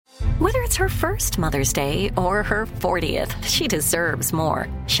Whether it's her first Mother's Day or her 40th, she deserves more.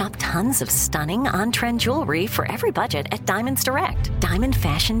 Shop tons of stunning on-trend jewelry for every budget at Diamonds Direct. Diamond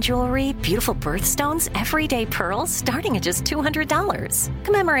fashion jewelry, beautiful birthstones, everyday pearls starting at just $200.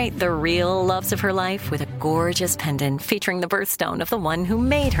 Commemorate the real loves of her life with a gorgeous pendant featuring the birthstone of the one who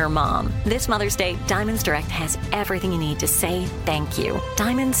made her mom. This Mother's Day, Diamonds Direct has everything you need to say thank you.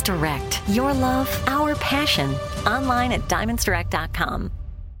 Diamonds Direct. Your love, our passion. Online at diamondsdirect.com.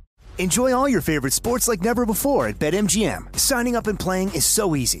 Enjoy all your favorite sports like never before at BetMGM. Signing up and playing is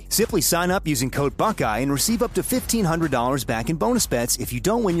so easy. Simply sign up using code Buckeye and receive up to $1,500 back in bonus bets if you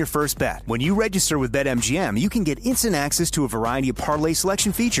don't win your first bet. When you register with BetMGM, you can get instant access to a variety of parlay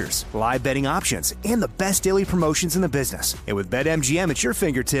selection features, live betting options, and the best daily promotions in the business. And with BetMGM at your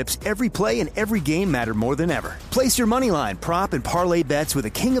fingertips, every play and every game matter more than ever. Place your moneyline, prop, and parlay bets with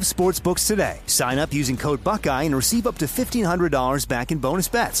the king of sportsbooks today. Sign up using code Buckeye and receive up to $1,500 back in bonus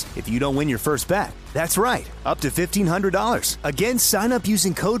bets if you don't win your first bet. That's right, up to $1,500. Again, sign up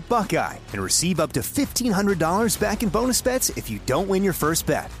using code Buckeye and receive up to $1,500 back in bonus bets if you don't win your first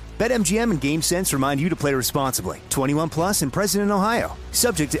bet. BetMGM and GameSense remind you to play responsibly. 21 plus and present in Ohio.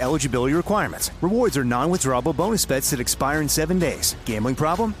 Subject to eligibility requirements. Rewards are non-withdrawable bonus bets that expire in 7 days. Gambling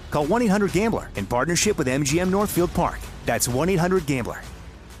problem? Call 1-800-GAMBLER in partnership with MGM Northfield Park. That's 1-800-GAMBLER.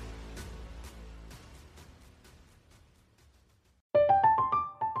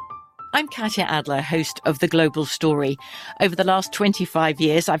 I'm Katya Adler, host of The Global Story. Over the last 25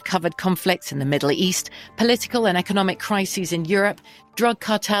 years, I've covered conflicts in the Middle East, political and economic crises in Europe, drug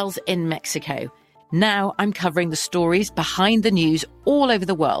cartels in Mexico. Now I'm covering the stories behind the news all over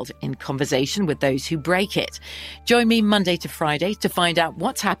the world in conversation with those who break it. Join me Monday to Friday to find out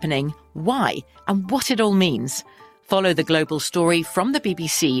what's happening, why, and what it all means. Follow The Global Story from the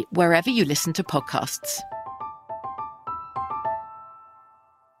BBC wherever you listen to podcasts.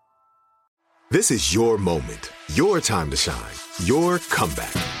 This is your moment, your time to shine, your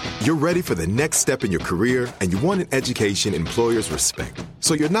comeback. You're ready for the next step in your career, and you want an education employers respect.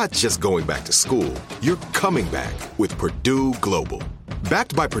 So you're not just going back to school, you're coming back with Purdue Global.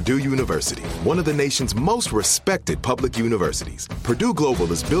 Backed by Purdue University, one of the nation's most respected public universities, Purdue Global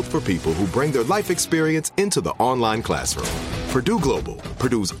is built for people who bring their life experience into the online classroom. Purdue Global,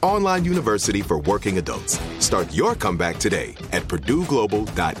 Purdue's online university for working adults. Start your comeback today at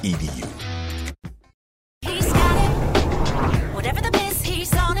purdueglobal.edu.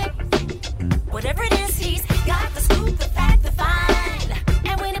 Whatever it is, he's got the scoop, the fact, the find.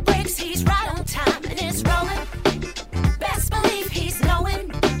 And when it breaks, he's right on time and it's rolling. Best believe he's knowing.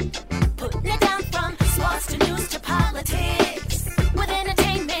 Putting it down from sports to news to politics. With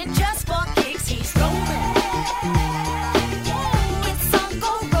entertainment just for kicks, he's rolling. It's on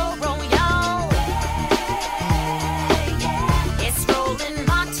Go, roll, y'all. It's Roland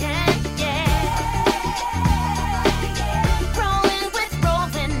Martin, yeah. Rolling with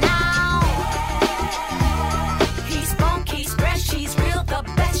Roland now. He's funky, he's fresh, he's real, the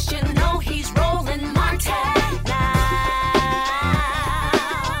best, you know he's Roland Martin now.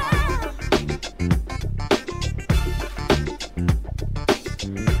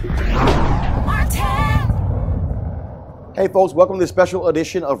 Martin! Hey folks, welcome to this special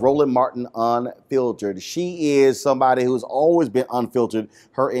edition of Roland Martin Unfiltered. She is somebody who's always been unfiltered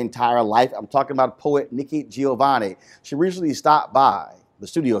her entire life. I'm talking about poet Nikki Giovanni. She recently stopped by the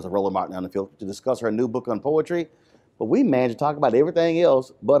studios of Roland Martin Unfiltered to discuss her new book on poetry, but we managed to talk about everything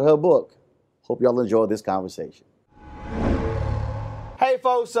else but her book. Hope y'all enjoy this conversation. Hey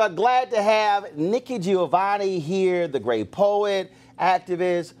folks, glad to have Nikki Giovanni here, the great poet,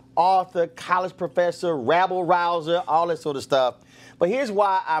 activist, author, college professor, rabble rouser, all that sort of stuff. But here's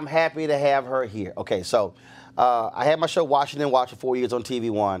why I'm happy to have her here. Okay, so I had my show Washington Watch for 4 years on TV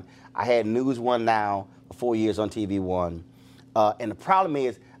One. I had News One Now for 4 years on TV One. And the problem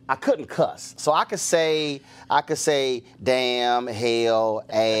is I couldn't cuss. So I could say damn, hell,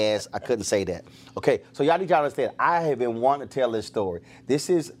 ass. I couldn't say that. Okay, so y'all need to understand, I have been wanting to tell this story. This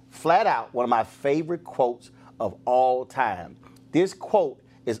is flat out one of my favorite quotes of all time. This quote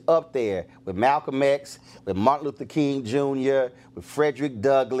is up there with Malcolm X, with Martin Luther King Jr., with Frederick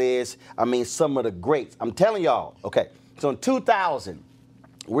Douglass. I mean, some of the greats. I'm telling y'all. Okay, so in 2000,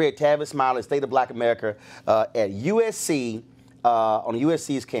 we're at Tavis Smiley, State of Black America, at USC, on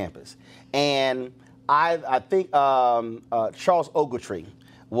USC's campus. And I think Charles Ogletree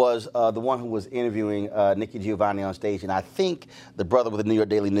was the one who was interviewing Nikki Giovanni on stage. And I think the brother with the New York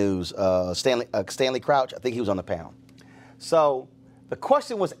Daily News, Stanley Crouch, I think he was on the panel. So the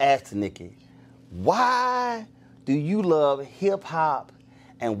question was asked to Nikki, why do you love hip hop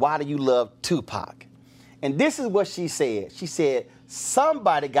and why do you love Tupac? And this is what she said. She said,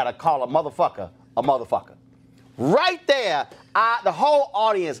 somebody got to call a motherfucker a motherfucker. Right there, the whole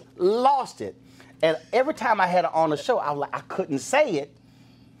audience lost it. And every time I had it on the show, I was like, I couldn't say it.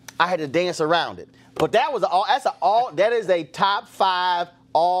 I had to dance around it. But that is a top 5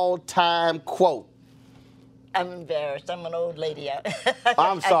 all-time quote. I'm embarrassed. I'm an old lady.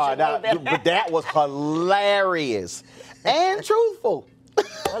 I'm sorry, but that was hilarious and truthful.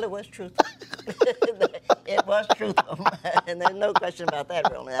 Well, it was truthful. It was truthful. And there's no question about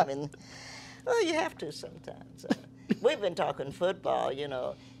that, really. I mean, well, you have to sometimes. We've been talking football, you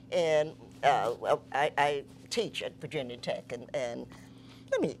know, and well, I teach at Virginia Tech, and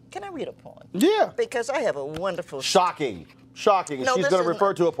can I read a poem? Yeah. Because I have a wonderful... Shocking. No, she's going to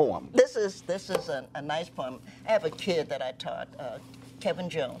refer to a poem. This is a nice poem. I have a kid that I taught, Kevin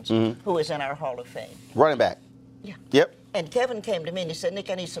Jones, who is in our Hall of Fame. Running back. Yeah. Yep. And Kevin came to me and he said, Nick,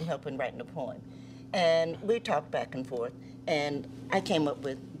 I need some help in writing a poem. And we talked back and forth, and I came up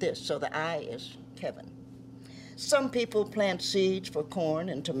with this. So the I is Kevin. Some people plant seeds for corn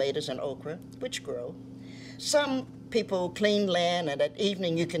and tomatoes and okra, which grow. Some people clean land, and at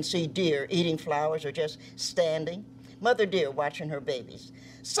evening you can see deer eating flowers or just standing. Mother deer watching her babies.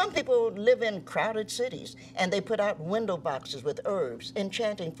 Some people live in crowded cities, and they put out window boxes with herbs,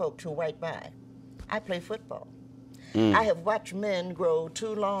 enchanting folks who walk by. I play football. I have watched men grow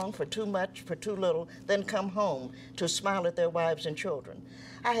too long for too much, for too little, then come home to smile at their wives and children.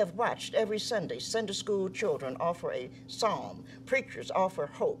 I have watched every Sunday school children offer a psalm, preachers offer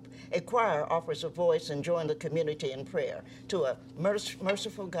hope, a choir offers a voice and join the community in prayer to a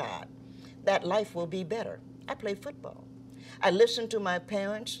merciful God. That life will be better. I play football. I listen to my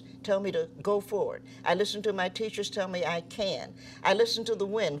parents tell me to go forward. I listen to my teachers tell me I can. I listen to the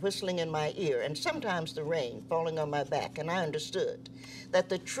wind whistling in my ear and sometimes the rain falling on my back, and I understood that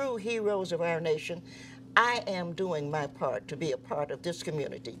the true heroes of our nation, I am doing my part to be a part of this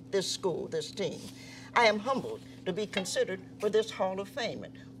community, this school, this team. I am humbled to be considered for this Hall of Fame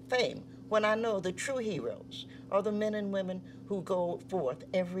when I know the true heroes are the men and women who go forth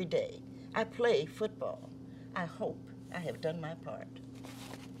every day. I play football. I hope I have done my part.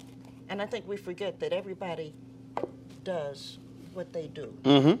 And I think we forget that everybody does what they do.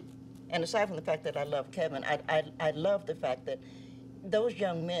 Mm-hmm. And aside from the fact that I love Kevin, I love the fact that those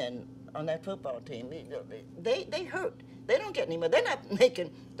young men on that football team, they hurt. They don't get any money. They're not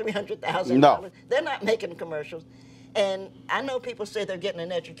making $300,000. No. They're not making commercials. And I know people say they're getting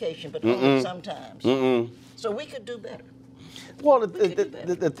an education, but only sometimes. So we could do better. Well,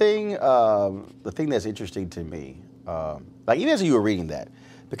 the thing that's interesting to me, like even as you were reading that,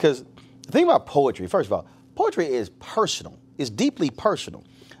 because the thing about poetry, first of all, poetry is personal. It's deeply personal.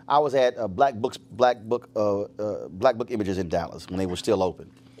 I was at Black Book Images in Dallas when they were still open.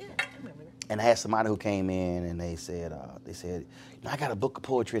 Yeah, I remember that. And I had somebody who came in and they said, I got a book of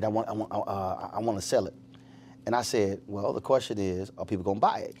poetry and I want to sell it. And I said, well, the question is, are people gonna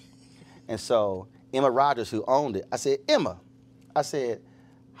buy it? And so Emma Rogers, who owned it, I said, Emma,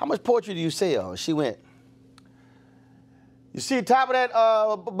 how much poetry do you sell? And she went, you see the top of that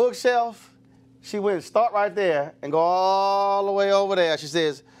bookshelf? She went, start right there and go all the way over there. She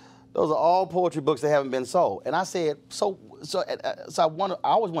says, those are all poetry books that haven't been sold. And I said, so I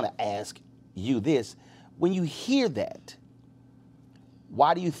always want to ask you this. When you hear that,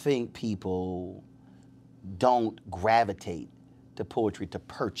 why do you think people don't gravitate to poetry to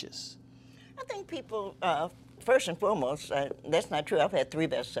purchase? I think people, first and foremost, that's not true. I've had 3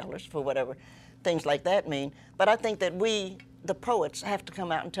 bestsellers for whatever things like that mean. But I think that we, the poets, have to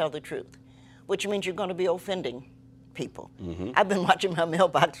come out and tell the truth, which means you're going to be offending people. Mm-hmm. I've been watching my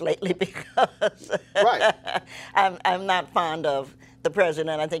mailbox lately because right. I'm not fond of the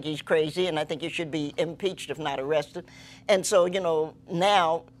president. I think he's crazy, and I think he should be impeached if not arrested. And so,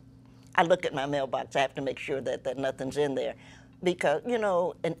 now I look at my mailbox. I have to make sure that nothing's in there. Because,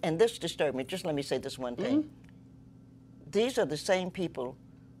 and this disturbed me. Just let me say this one thing. Mm-hmm. These are the same people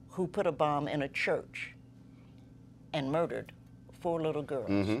who put a bomb in a church and murdered 4 little girls.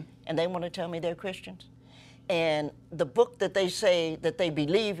 Mm-hmm. And they want to tell me they're Christians. And the book that they say that they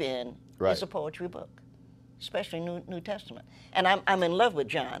believe in is a poetry book, especially New Testament. And I'm in love with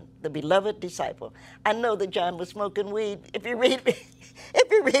John, the beloved disciple. I know that John was smoking weed. If you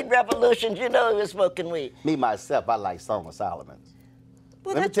read Revolutions, you know he was smoking weed. Me, myself, I like Song of Solomon.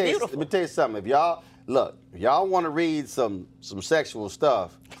 Well, that's beautiful. Let me tell you something. If y'all want to read some sexual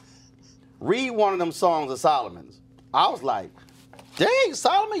stuff, read one of them Songs of Solomon's. I was like, dang,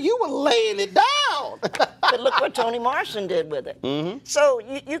 Solomon, you were laying it down. But look what Toni Morrison did with it. Mm-hmm. So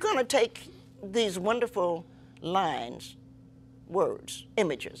you're going to take these wonderful lines, words,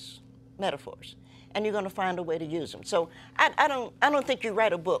 images, metaphors, and you're going to find a way to use them. So I don't think you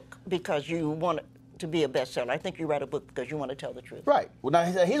write a book because you want it to be a bestseller. I think you write a book because you want to tell the truth. Right. Well, now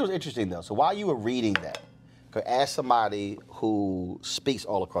here's what's interesting though. So while you were reading that, ask somebody who speaks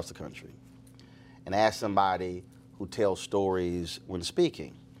all across the country, and ask somebody who tells stories when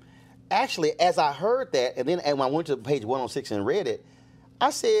speaking. Actually, as I heard that, and when I went to page 106 and read it, I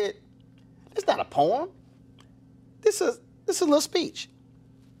said, "It's not a poem. This is a little speech."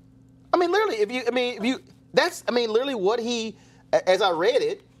 I mean, literally, literally what he, as I read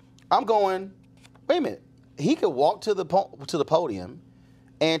it, I'm going, wait a minute. He could walk to the podium,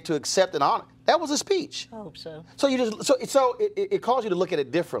 and to accept an honor. That was a speech. I hope so. So it calls you to look at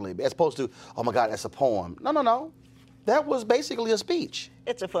it differently, as opposed to, oh my God, that's a poem. No. That was basically a speech.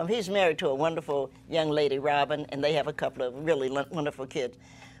 It's a poem. He's married to a wonderful young lady, Robin, and they have a couple of really wonderful kids.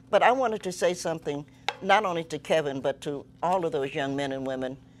 But I wanted to say something, not only to Kevin, but to all of those young men and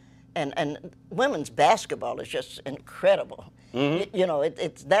women. And women's basketball is just incredible.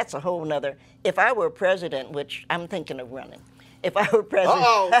 Mm-hmm. That's a whole nother. If I were president, which I'm thinking of running, if I were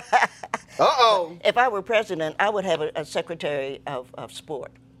president, if I were president, I would have a secretary of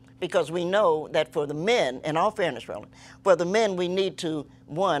sport, because we know that for the men, in all fairness, Roland, for the men we need to,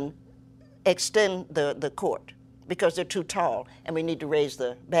 one, extend the court, because they're too tall, and we need to raise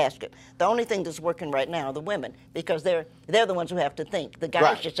the basket. The only thing that's working right now are the women, because they're the ones who have to think. The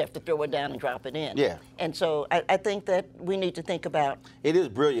guys just have to throw it down and drop it in. Yeah. And so I think that we need to think about. It is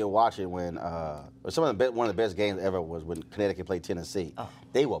brilliant watching when one of the best games ever was when Connecticut played Tennessee. Oh.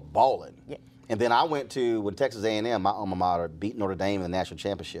 They were balling. Yeah. And then I went to, when Texas A&M, my alma mater, beat Notre Dame in the national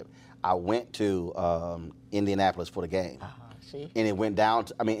championship, I went to Indianapolis for the game. See? And it went down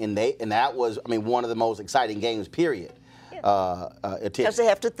to, and that was, one of the most exciting games, period. Because they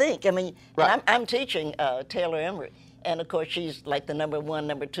have to think. Right. And I'm teaching Taylor Emery, and of course she's like the number 1,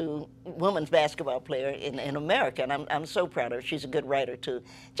 number 2 women's basketball player in America, and I'm so proud of her. She's a good writer too.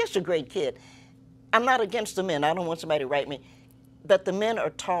 Just a great kid. I'm not against the men. I don't want somebody to write me. But the men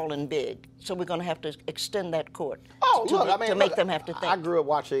are tall and big, so we're going to have to extend that court to make them have to think. I grew up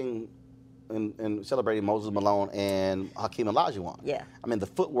watching and celebrating Moses Malone and Hakeem Olajuwon. Yeah. The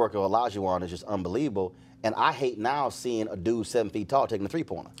footwork of Olajuwon is just unbelievable. And I hate now seeing a dude 7 feet tall taking a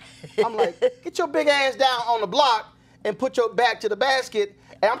three-pointer. I'm like, get your big ass down on the block and put your back to the basket.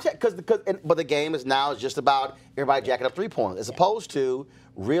 And but the game is now just about everybody jacking up three-pointers, as opposed to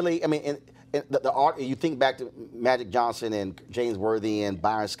really, the art. You think back to Magic Johnson and James Worthy and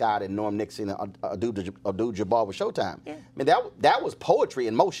Byron Scott and Norm Nixon and Abdul-Jabbar with Showtime. Yeah. That was poetry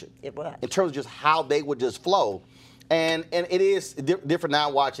in motion. It was. In terms of just how they would just flow. And it is different now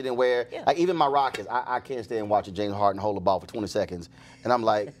watching it where, like, even my Rockets, I can't stand watching James Harden hold the ball for 20 seconds. And I'm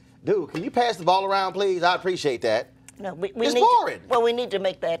like, dude, can you pass the ball around, please? I appreciate that. No, it's boring. We need to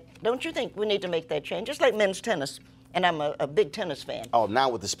make that, don't you think we need to make that change? Just like men's tennis, and I'm a big tennis fan. Oh, now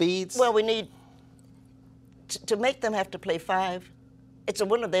with the speeds? Well, we need to make them have to play 5. It's a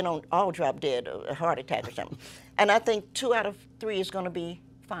wonder they don't all drop dead, a heart attack or something. And I think 2 out of 3 is going to be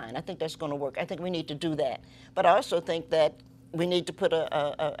fine. I think that's going to work. I think we need to do that. But I also think that we need to put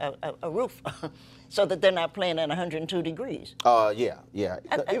a roof so that they're not playing at 102 degrees. Yeah.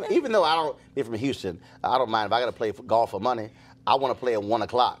 Even though I don't be from Houston, I don't mind if I got to play golf for money. I want to play at 1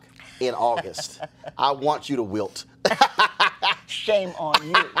 o'clock in August. I want you to wilt. Shame on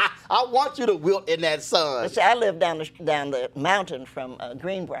you. I want you to wilt in that sun. See, I live down the mountain from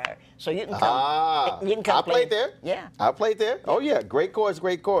Greenbrier, so you can come. You can come. I played there. Yeah. I played there. Oh yeah, great course.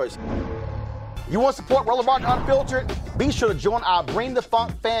 You want to support Roland Martin Unfiltered? Be sure to join our Bring the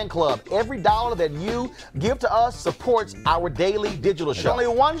Funk fan club. Every dollar that you give to us supports our daily digital show. There's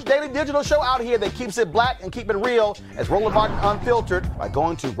only one daily digital show out here that keeps it black and keep it real. As Roland Martin Unfiltered. By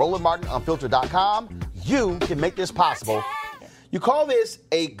going to RolandMartinUnfiltered.com, you can make this possible. You call this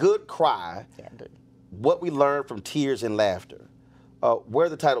a good cry. Yeah, I do. What we learned from tears and laughter. Where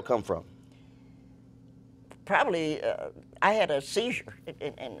did the title come from? Probably, I had a seizure,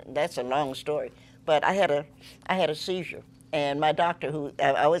 and that's a long story. But I had a seizure, and my doctor, who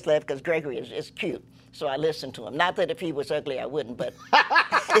I always laugh because Gregory is cute, so I listened to him. Not that if he was ugly I wouldn't, but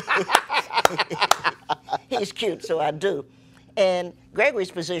he's cute, so I do. And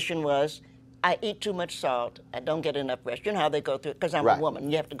Gregory's position was, I eat too much salt. I don't get enough rest. You know how they go through it, because I'm a woman.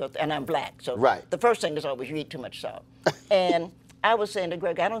 You have to go through, and I'm black. So the first thing is always you eat too much salt. And I was saying to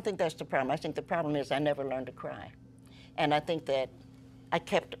Greg, I don't think that's the problem. I think the problem is I never learned to cry. And I think that I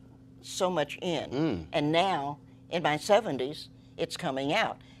kept so much in. And now, in my 70s, it's coming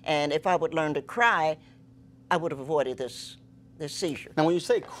out. And if I would learn to cry, I would have avoided this seizure. Now, when you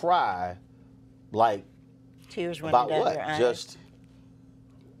say cry, like, tears running about down what? your eyes. Just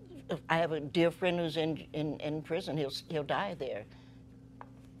I have a dear friend who's in prison. He'll die there.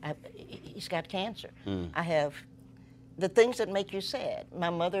 He's got cancer. I have the things that make you sad. My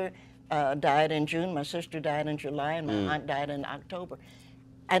mother died in June. My sister died in July, and my aunt died in October.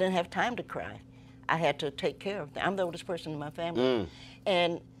 I didn't have time to cry. I had to take care of them. I'm the oldest person in my family,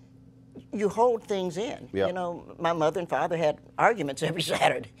 and you hold things in. Yep. You know, my mother and father had arguments every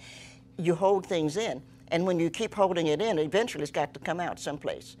Saturday. You hold things in, and when you keep holding it in, eventually it's got to come out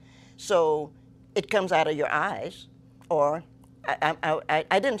someplace. So it comes out of your eyes, or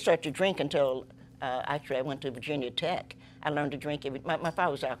I didn't start to drink until actually I went to Virginia Tech. I learned to drink. My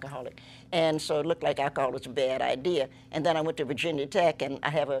father was alcoholic, and so it looked like alcohol was a bad idea. And then I went to Virginia Tech, and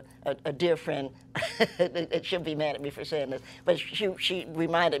I have a dear friend. She'll be mad at me for saying this, but she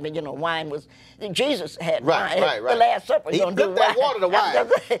reminded me, you know, wine was, Jesus had wine. Right. The Last Supper. He gonna flipped do that wine. water to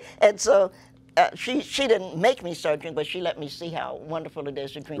wine. And so she didn't make me start drinking, but she let me see how wonderful it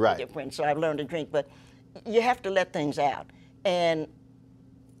is to drink with your friends. So I've learned to drink, but you have to let things out. And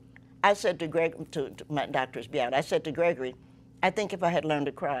I said to to my doctors beyond, I said to Gregory, I think if I had learned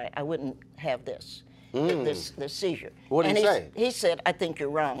to cry, I wouldn't have this seizure. What did he say? He said, I think you're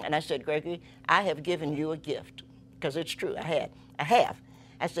wrong. And I said, Gregory, I have given you a gift, because it's true, I have.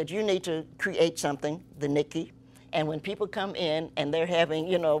 I said, you need to create something, the Nikki, and when people come in and they're having,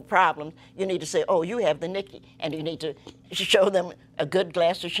 you know, problems, you need to say, oh, you have the Nikki, and you need to show them a good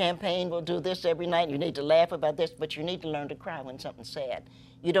glass of champagne. We'll do this every night. You need to laugh about this, but you need to learn to cry when something's sad.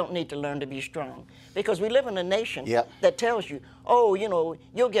 You don't need to learn to be strong, because we live in a nation that tells you, oh, you know,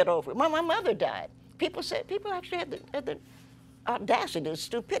 you'll get over it. My mother died. People actually had the audacity, the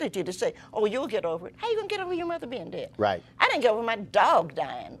stupidity to say, oh, you'll get over it. How you gonna get over your mother being dead? Right. I didn't get over my dog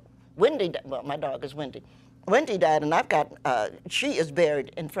dying. Wendy, well, my dog is Wendy. Wendy died, and I've got, she is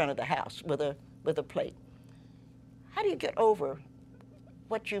buried in front of the house with a plate. How do you get over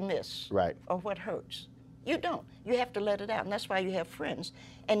what you miss? Right. Or what hurts? You don't. You have to let it out, and that's why you have friends.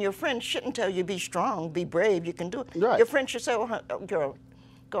 And your friends shouldn't tell you, be strong, be brave, you can do it. Right. Your friends should say, oh, girl,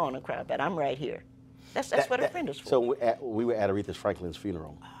 go on and cry about it. I'm right here. That's what a friend is for. So we were at Aretha Franklin's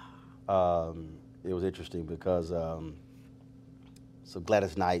funeral. It was interesting because, so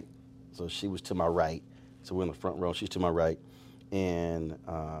Gladys Knight, so she was to my right. So we're in the front row, she's to my right. And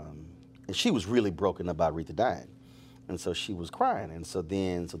she was really broken up about Aretha dying. And so she was crying. And so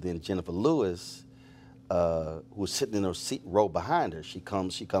then Jennifer Lewis, who was sitting in her seat row behind her, she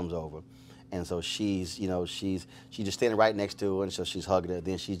comes over. And so she's just standing right next to her, and so she's hugging her.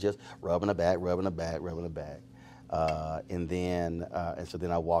 Then she's just rubbing her back. And so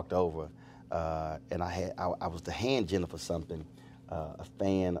then I walked over, and I was to hand Jennifer something, a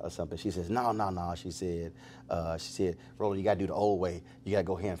fan or something. She says, no. She said, Roland, you got to do the old way. You got to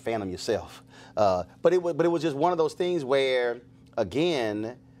go ahead and fan them yourself. But it was just one of those things where,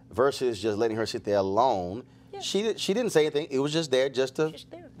 again, versus just letting her sit there alone, she didn't say anything. It was just there, just to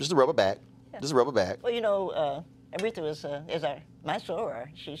rub her back. Yeah. Just rub her back. Well, you know, Aretha is my soror.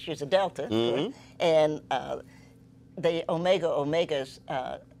 She's a Delta, Mm-hmm. and the Omega's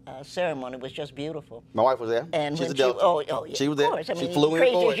ceremony was just beautiful. My wife was there. And she's when a Delta. Yeah, she was there. Of course. I mean, she flew in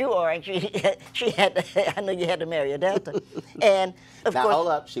crazy for as it. you are, and she had. I know you had to marry a Delta, and of now course. hold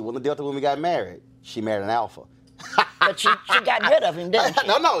up, she wasn't a Delta when we got married. She married an Alpha. But she got rid of him, didn't she?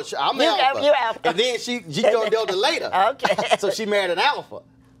 No, I'm the Alpha. You're Alpha. And then she joined Delta later. Okay. So she married an Alpha.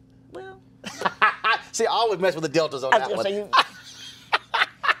 Well. See, I always mess with the Deltas on that one.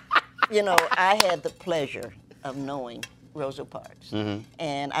 You know, I had the pleasure of knowing Rosa Parks. Mm-hmm.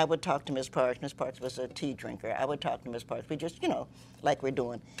 And I would talk to Miss Parks. Miss Parks was a tea drinker. I would talk to Miss Parks. We just, like we're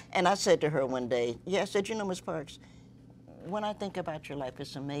doing. And I said to her one day, I said, Miss Parks, when I think about your life,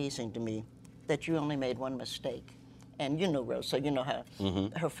 it's amazing to me that you only made one mistake. And you know Rosa, so you know how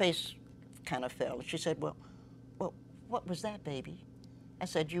her face kind of fell. She said, well, what was that, baby? I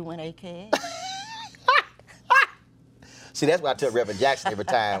said, you went AKA. See, that's why I tell Reverend Jackson every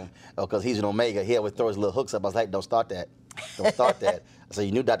time, because he's an Omega, he always throws his little hooks up. I was like, don't start that. Don't start that. I said,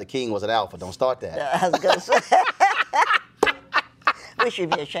 you knew Dr. King was an Alpha. Don't start that. I was going to say. We should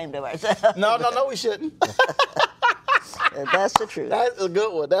be ashamed of ourselves. No, we shouldn't. That's the truth. That's a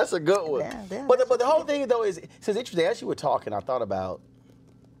good one. That's a good one. Yeah, but the whole thing, though, is interesting. As you were talking, I thought about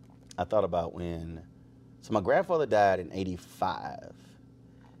when, so my grandfather died in '85,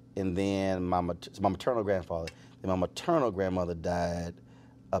 and then my maternal grandfather, and my maternal grandmother died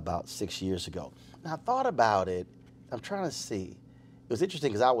about 6 years ago. And I thought about it. I'm trying to see. It was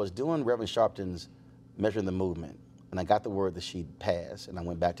interesting because I was doing Reverend Sharpton's Measuring the Movement, and I got the word that she'd passed, and I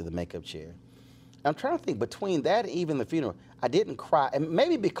went back to the makeup chair. I'm trying to think, between that and even the funeral, I didn't cry, and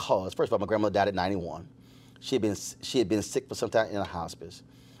maybe because, first of all, my grandmother died at 91. She had been sick for some time in a hospice.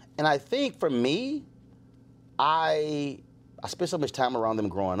 And I think for me, I spent so much time around them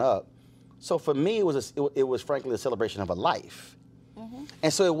growing up. So for me, it was frankly a celebration of a life.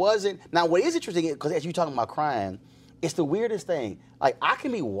 And so it wasn't. Now, what is interesting, because as you're talking about crying, it's the weirdest thing. Like, I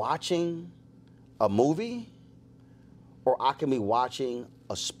can be watching a movie or I can be watching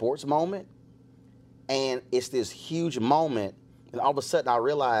a sports moment, and it's this huge moment, and all of a sudden I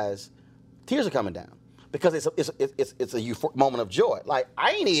realize tears are coming down because it's a euphoric moment of joy. Like,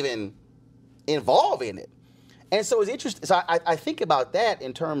 I ain't even involved in it. And so it's interesting. So I think about that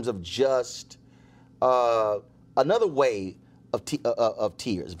in terms of just another way of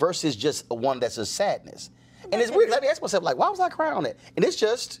tears versus just one that's a sadness. And it's weird. Let me ask myself, like, why was I crying on that? And it's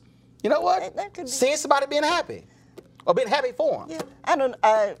just, you know what? That could be. Seeing somebody being happy or being happy for them.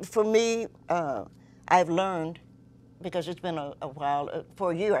 Yeah, for me, I've learned, because it's been a while.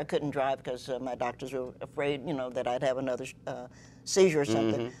 For a year, I couldn't drive because my doctors were afraid, that I'd have another seizure or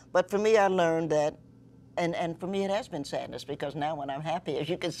something. But for me, I learned that, and for me, it has been sadness, because now when I'm happy, as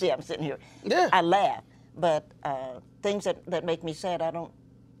you can see, I'm sitting here, I laugh. But things that make me sad, I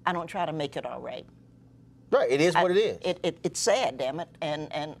don't try to make it all right. Right, it is what it is. It's sad, damn it, and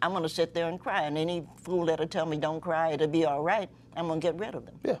I'm going to sit there and cry. And any fool that'll tell me don't cry, it'll be all right, I'm going to get rid of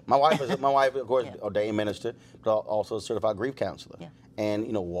them. Yeah, my wife, of course, ordained minister, but also a certified grief counselor, and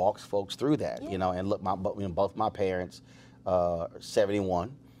walks folks through that. And look, both my parents,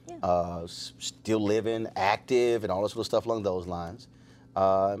 71, still living, active, and all this sort of stuff along those lines.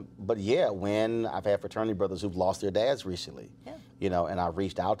 But yeah, when I've had fraternity brothers who've lost their dads recently, and I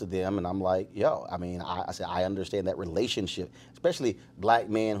reached out to them and I'm like, I said, I understand that relationship, especially black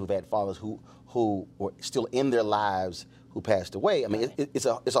men who've had fathers who were still in their lives who passed away. I mean, it's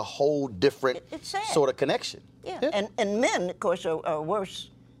a whole different sort of connection. Yeah. And men, of course, are worse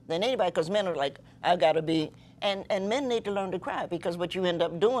than anybody, because men are like, I gotta be, and men need to learn to cry, because what you end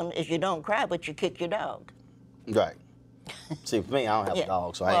up doing is you don't cry, but you kick your dog. Right. See, for me, I don't have a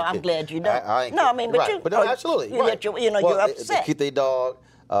dog, so I'm glad you don't. I ain't but absolutely. You're upset. They kick their dog,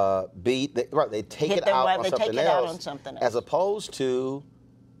 beat. They take it out on something else, as opposed to,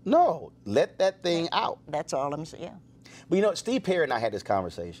 no, let that thing out. That's all I'm saying. Yeah. But Steve Perry and I had this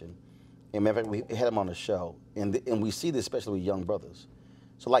conversation, and in fact, we had him on the show, and we see this especially with young brothers.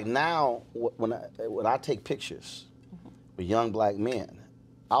 So like now, when I take pictures with young black men,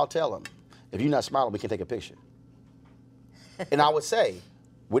 I'll tell them, if you're not smiling, we can take a picture. And I would say,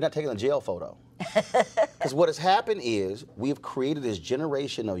 we're not taking a jail photo. Because what has happened is we've created this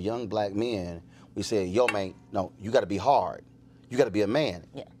generation of young black men. We say, yo, man, no, you got to be hard. You got to be a man.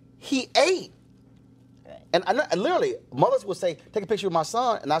 Yeah. He ate. Right. And literally, mothers would say, take a picture of my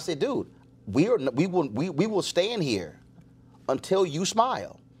son. And I said, dude, we will stand here until you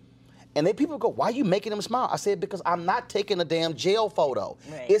smile. And then people go, why are you making them smile? I said, because I'm not taking a damn jail photo.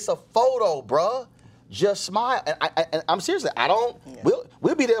 Right. It's a photo, bruh. Just smile. And I'm seriously,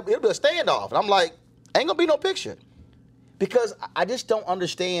 we'll be there, it'll be a standoff. And I'm like, ain't gonna be no picture. Because I just don't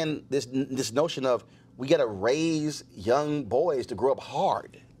understand this notion of we gotta raise young boys to grow up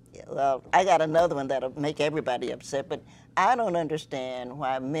hard. Yeah, well, I got another one that'll make everybody upset, but I don't understand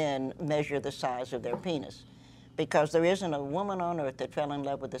why men measure the size of their penis. Because there isn't a woman on earth that fell in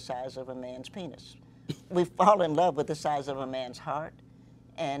love with the size of a man's penis. We fall in love with the size of a man's heart,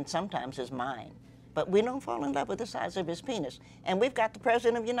 and sometimes his mind. But we don't fall in love with the size of his penis. And we've got the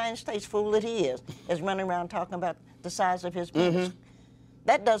President of the United States, fool that he is running around talking about the size of his penis.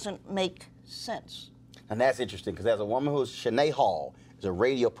 That doesn't make sense. And that's interesting, because there's a woman who's, Shanae Hall, is a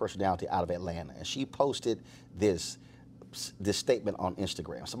radio personality out of Atlanta, and she posted this statement on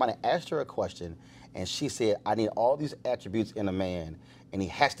Instagram. Somebody asked her a question, and she said, I need all these attributes in a man, and he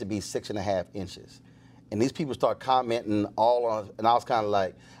has to be 6.5 inches. And these people start commenting all on, and I was kind of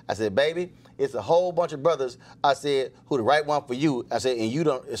like, I said, baby, it's a whole bunch of brothers. I said, who the right one for you? I said, and you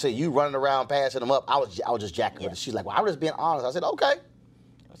don't. I said, you running around passing them up. I was just jacking with it. She's like, well, I'm just being honest. I said, okay.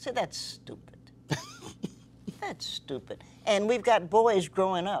 See, that's stupid. That's stupid. And we've got boys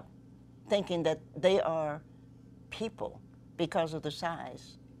growing up thinking that they are people because of the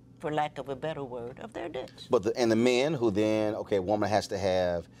size, for lack of a better word, of their dicks. But the men who then, okay, a woman has to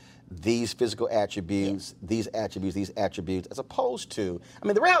have these physical attributes, these attributes, as opposed to, I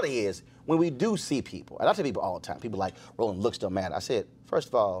mean, the reality is, when we do see people, and I tell people all the time, people like, Roland, looks don't matter. I said, first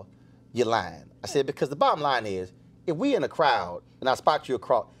of all, you're lying. I said, because the bottom line is, if we in a crowd and I spot you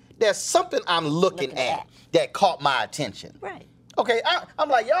across, there's something I'm looking at that caught my attention. Right. Okay, I'm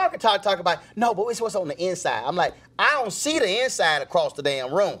like, y'all can talk about, no, but it's what's on the inside. I'm like, I don't see the inside across the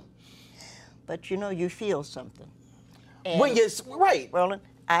damn room. But you feel something. And when you're, right. Roland,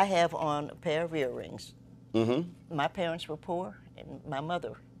 I have on a pair of earrings. My parents were poor, and my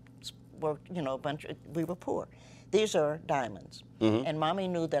mother worked, you know, we were poor. These are diamonds. And Mommy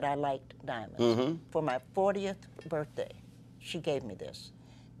knew that I liked diamonds. For my 40th birthday, she gave me this.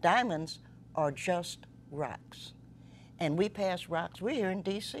 Diamonds are just rocks. And we pass rocks. We're here in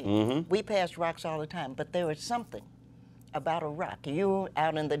D.C. We pass rocks all the time, but there is something about a rock. You're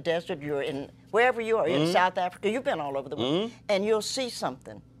out in the desert, you're in wherever you are, in South Africa, you've been all over the world, and you'll see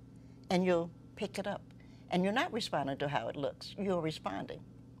something, and you'll pick it up. And you're not responding to how it looks. You're responding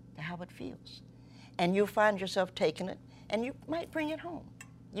to how it feels. And you'll find yourself taking it, and you might bring it home.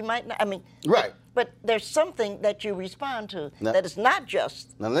 You might not, I mean, Right. But there's something that you respond to that is not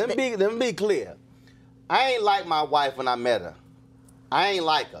just. Now let me be clear. I ain't like my wife when I met her. I ain't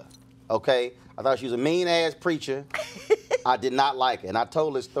like her, okay? I thought she was a mean-ass preacher. I did not like her. And I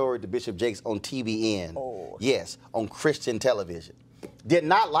told this story to Bishop Jakes on TBN. Oh. Yes, on Christian television. Did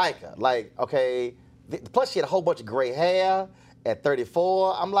not like her. Like, okay, plus she had a whole bunch of gray hair at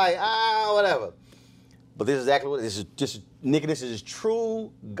 34. I'm like, whatever. But this is exactly what this is. Nikki, this is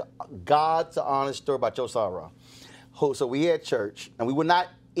true God's honest story about your sorrow. So we at church, and we were not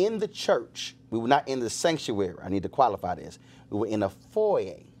in the church. We were not in the sanctuary. I need to qualify this. We were in a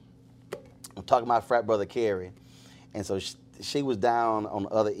foyer. I'm talking about frat brother Carrie. And so she was down on the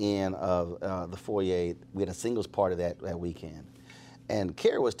other end of the foyer. We had a singles party that weekend. And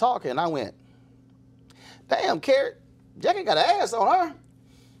Carrie was talking, and I went, damn, Carrie, Jackie got an ass on her.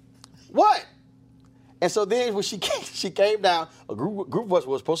 What? And so then when she came down, a group of us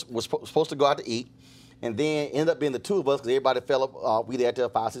was supposed to go out to eat. And then ended up being the two of us because everybody fell up. We there till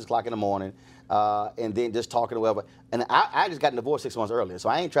 5, 6 o'clock in the morning, and then just talking or whatever. And I just got divorced 6 months earlier, so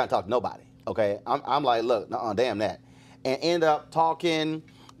I ain't trying to talk to nobody. Okay, I'm like, look, damn that, and end up talking.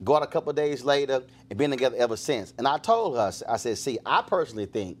 Go out a couple of days later, and been together ever since. And I told her, I said, see, I personally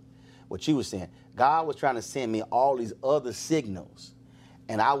think what you were saying. God was trying to send me all these other signals,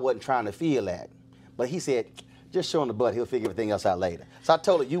 and I wasn't trying to feel that. But He said, just show him the butt. He'll figure everything else out later. So I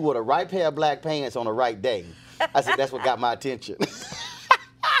told her, you wore the right pair of black pants on the right day. I said, that's what got my attention.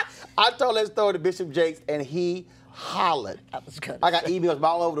 I told that story to Bishop Jakes, and he hollered. I got emails from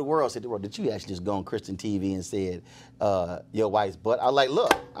all over the world. Said, did you actually just go on Christian TV and said your wife's butt? I was like,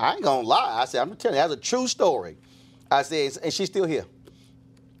 look, I ain't going to lie. I said, I'm telling you, that's a true story. I said, and she's still here.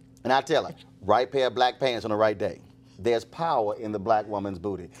 And I tell her, right pair of black pants on the right day. There's power in the black woman's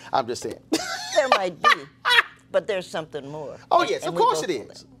booty. I'm just saying. There might be. But there's something more. Oh, yes, of course it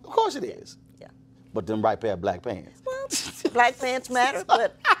is. Of course it is. Yeah. But them right pair of black pants. Well, black pants matter,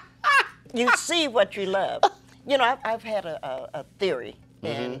 but you see what you love. You know, I've had a theory,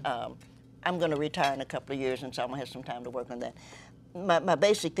 and I'm going to retire in a couple of years, and so I'm going to have some time to work on that. My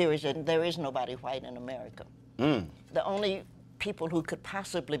basic theory is that there is nobody white in America. The only people who could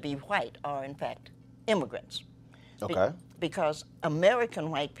possibly be white are, in fact, immigrants. Okay. Because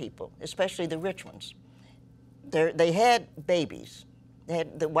American white people, especially the rich ones, they had babies.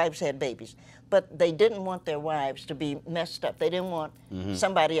 The wives had babies, but they didn't want their wives to be messed up. They didn't want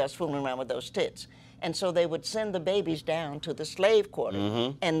somebody else fooling around with those tits. And so they would send the babies down to the slave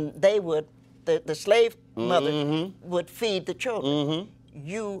quarter, and they would, the slave mother would feed the children.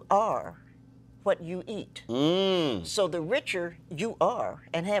 You are what you eat. So the richer you are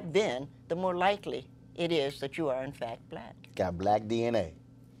and have been, the more likely it is that you are in fact black. Got black DNA.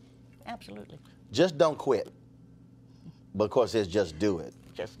 Absolutely. Just don't quit. But of course, it's just do it.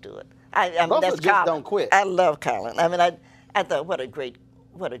 Just do it. I mean, that's just Colin. don't quit. I love Colin. I mean, I thought, what a great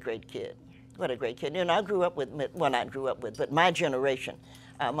kid. What a great kid. You know, I grew up with, well, not grew up with, but my generation,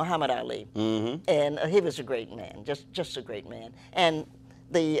 Muhammad Ali. And he was a great man, just a great man. And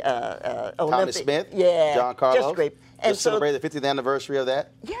the Tommy Smith, yeah, John Carlos. Just great. And just celebrated the 50th anniversary of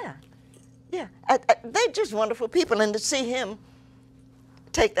that. Yeah, yeah. They're just wonderful people, and to see him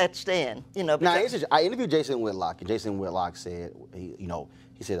take that stand, you know. Now, I interviewed Jason Whitlock, and Jason Whitlock said,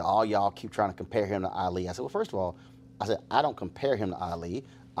 he said, all y'all keep trying to compare him to Ali. I said, well, first of all, I said, I don't compare him to Ali.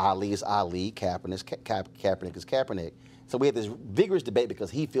 Ali is Ali, Kaepernick is Kaepernick. So we had this vigorous debate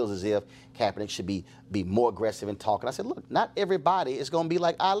because he feels as if Kaepernick should be more aggressive in talking. I said, look, not everybody is going to be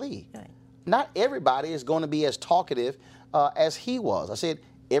like Ali. Right. Not everybody is going to be as talkative as he was. I said,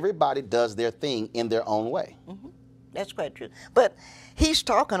 everybody does their thing in their own way. That's quite true. But he's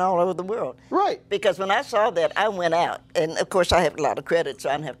talking all over the world. Right. Because when I saw that, I went out. And, of course, I have a lot of credit, so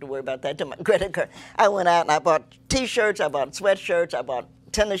I don't have to worry about that to my credit card. I went out and I bought T-shirts, I bought sweatshirts, I bought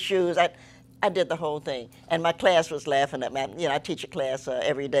tennis shoes. I did the whole thing. And my class was laughing at me. You know, I teach a class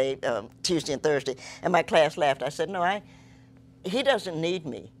every day, Tuesday and Thursday. And my class laughed. I said, no, he doesn't need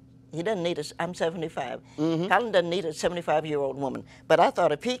me. He doesn't need us. I'm 75. Colin doesn't need a 75-year-old woman. But I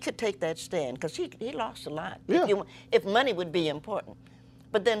thought if he could take that stand, because he lost a lot. Yeah. If money would be important.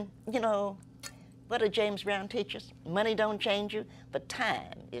 But then, you know, what did James Brown teach us? Money don't change you, but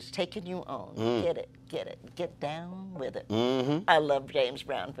time is taking you on. Get it, get down with it. I love James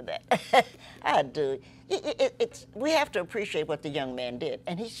Brown for that. I do. We have to appreciate what the young man did,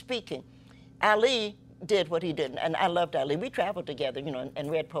 and he's speaking. Ali did what he did, and I loved Ali. We traveled together, you know, and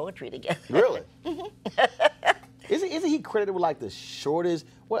read poetry together. Really? Isn't he credited with like the shortest?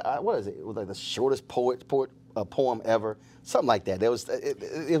 What is it? It was like the shortest poem ever, something like that. There was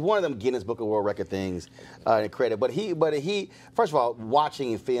it's one of them Guinness Book of World Record things, credit. But he, first of all,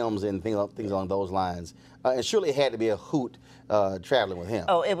 watching films and things along those lines, and surely it had to be a hoot traveling with him.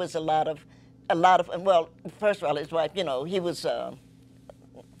 Oh, it was a lot of. Well, first of all, his wife, you know, he was.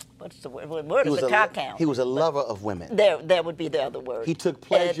 What's the word? Word is a cock hound. He was a lover of women. There would be the other word. He took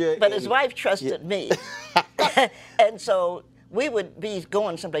pleasure. But his wife trusted me, and so we would be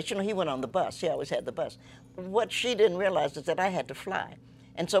going someplace. You know, he went on the bus. He always had the bus. What she didn't realize is that I had to fly,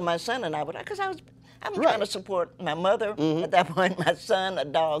 and so my son and I would, because I'm trying to support my mother at that point, my son, a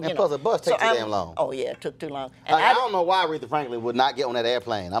dog. And plus, the bus takes too damn long. Oh yeah, it took too long. And I don't know why Aretha Franklin would not get on that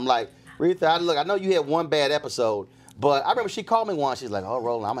airplane. I'm like, Aretha, look, I know you had one bad episode. But I remember she called me once. She's like, "Oh,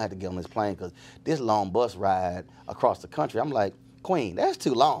 Roland, I'm gonna have to get on this plane because this long bus ride across the country." I'm like, "Queen, that's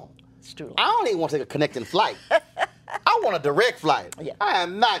too long. It's too long. I don't even want to take a connecting flight. I want a direct flight. Yeah. I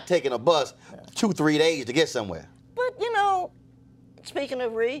am not taking a bus 2-3 days to get somewhere." But you know, speaking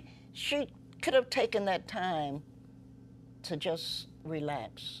of Ree, she could have taken that time to just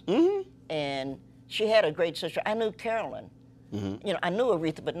relax. And she had a great sister. I knew Carolyn. You know, I knew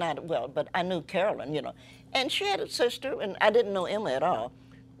Aretha, but not well. But I knew Carolyn. You know. And she had a sister, and I didn't know Emma at all.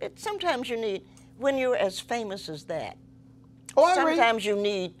 Sometimes you need, when you're as famous as that, sometimes you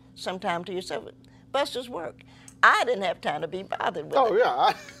need some time to yourself. Buster's work. I didn't have time to be bothered with it. Oh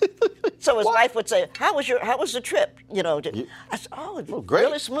yeah. So his wife would say, "How was the trip?" You know, I said, "Oh, it's great.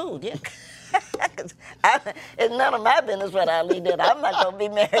 Really smooth." Yeah. It's none of my business what Ali did. I'm not gonna be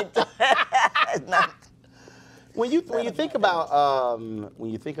married to her. When you think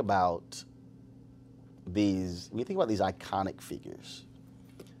about these iconic figures,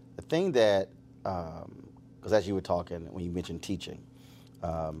 the thing that, because as you were talking, when you mentioned teaching,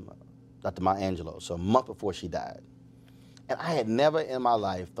 Dr. Maya Angelou, so a month before she died, and I had never in my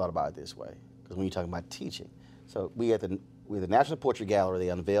life thought about it this way, because when you're talking about teaching, so we had the National Portrait Gallery, they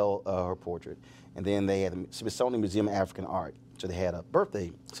unveiled her portrait, and then they had the Smithsonian Museum of African Art, so they had a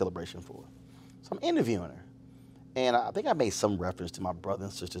birthday celebration for her. So I'm interviewing her, and I think I made some reference to my brothers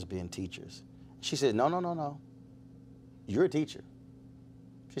and sisters being teachers. She said, no. You're a teacher.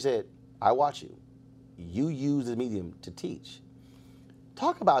 She said, I watch you. You use the medium to teach.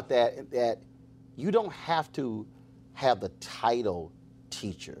 Talk about that you don't have to have the title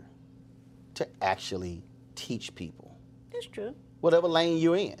teacher to actually teach people. It's true. Whatever lane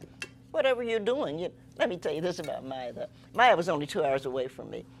you're in. Whatever you're doing. Let me tell you this about Maya. Maya was only 2 hours away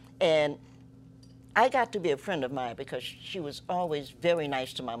from me. And I got to be a friend of Maya because she was always very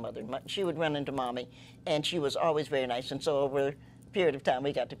nice to my mother. She would run into Mommy, and she was always very nice. And so over a period of time,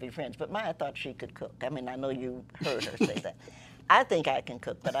 we got to be friends. But Maya thought she could cook. I mean, I know you heard her say that. I think I can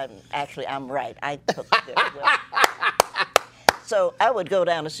cook, but I'm right. I cook very well. So I would go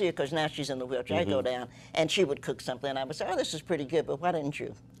down to see her because now she's in the wheelchair. I'd go down, and she would cook something, and I would say, "Oh, this is pretty good, but why didn't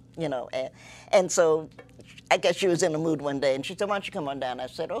you?" You know, and so I guess she was in the mood one day, and she said, "Why don't you come on down?" I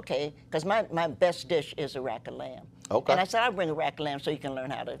said, "Okay," because my best dish is a rack of lamb. Okay. And I said, "I'll bring a rack of lamb so you can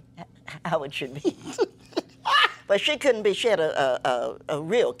learn how it should be." But she couldn't be. She had a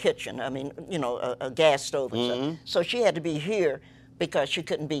real kitchen. I mean, you know, a gas stove and stuff. So she had to be here because she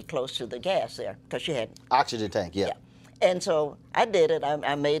couldn't be close to the gas there because she had oxygen tank. Yeah. And so I did it.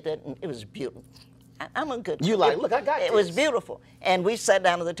 I made it, and it was beautiful. I'm a good cook. You like, look, I got it. It was beautiful. And we sat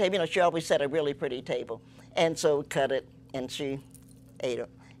down at the table. You know, she always set a really pretty table. And so cut it, and she ate it.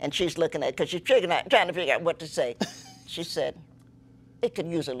 And she's looking at it, because she's trying to figure out what to say. She said, "It could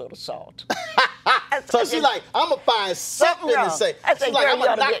use a little salt." So she's like, "I'm going to find something to say." I said, she's like, "I'm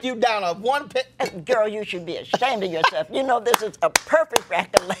going to knock you down on one pit." Girl, you should be ashamed of yourself. You know this is a perfect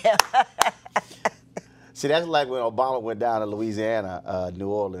rack of lamb. See, that's like when Obama went down to Louisiana, New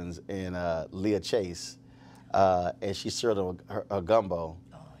Orleans, and Leah Chase, and she served her gumbo,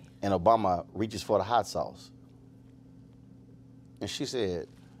 and Obama reaches for the hot sauce. And she said,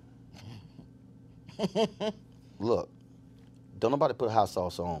 "Look, don't nobody put hot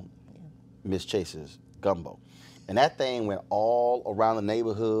sauce on Miss Chase's gumbo." And that thing went all around the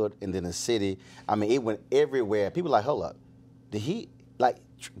neighborhood and then the city. I mean, it went everywhere. People were like, "Hold up, did he, like,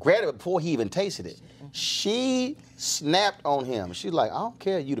 grabbed it before he even tasted it?" She snapped on him. She's like, "I don't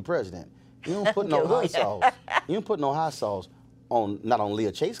care, you the president. You don't put no hot sauce. You don't put no hot sauce not on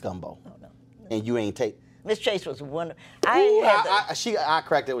Leah Chase gumbo. Oh, no. And you ain't take. Miss Chase was wonderful. I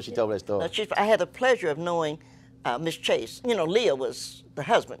cracked it when she told me that story. I had the pleasure of knowing Miss Chase. You know, Leah was the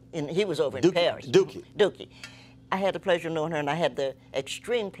husband, and he was over in Paris. Dookie. I had the pleasure of knowing her, and I had the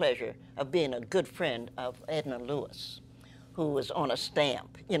extreme pleasure of being a good friend of Edna Lewis, who was on a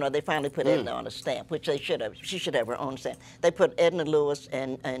stamp. You know, they finally put Edna on a stamp, which they should have. She should have her own stamp. They put Edna Lewis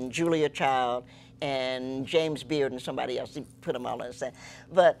and Julia Child and James Beard and somebody else. They put them all on a stamp.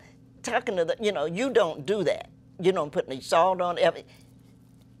 But talking to you don't do that. You don't put any salt on it.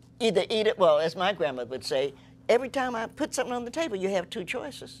 Either eat it, well, as my grandmother would say, every time I put something on the table, you have two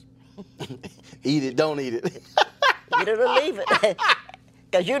choices. Eat it, don't eat it. Eat it or leave it.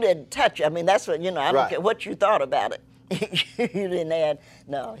 Because you didn't touch it. I mean, that's what, I don't care what you thought about it. You didn't add,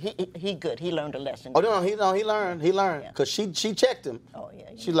 no, he good. He learned a lesson. Oh, no, he learned. Because Yeah. she checked him. Oh,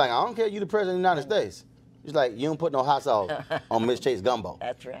 yeah. She's like, I don't care, you the president of the United States. She's like, you don't put no hot sauce on Miss Chase gumbo.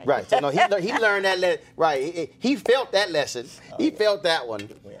 That's right. Right, so no, he learned that lesson. Right, he felt that lesson. He felt that one.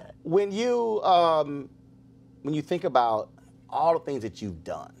 Yeah. When you think about all the things that you've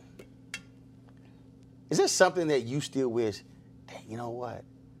done, is there something that you still wish, dang, you know what,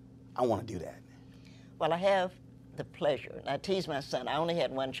 I want to do that? Well, I have the pleasure, and I tease my son. I only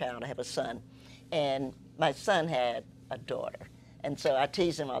had one child. I have a son, and my son had a daughter. And so I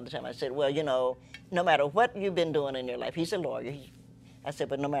tease him all the time. I said, well, no matter what you've been doing in your life, he's a lawyer. I said,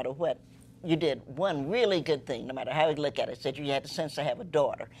 but no matter what, you did one really good thing, no matter how you look at it. I said, you had the sense to have a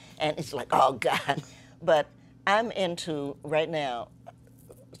daughter. And it's like, oh, God. But I'm into, right now,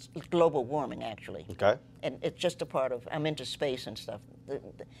 global warming, actually. Okay. And it's just a part of, I'm into space and stuff.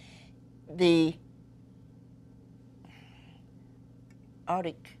 The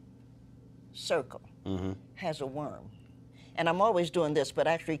Arctic Circle has a worm. And I'm always doing this, but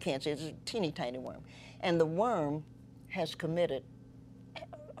actually you can't see it. It's a teeny tiny worm. And the worm has committed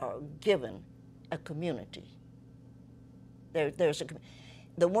or given a community.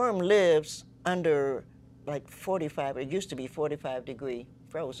 The worm lives under like 45, it used to be 45 degree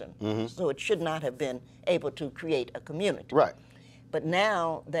frozen. So it should not have been able to create a community. Right. But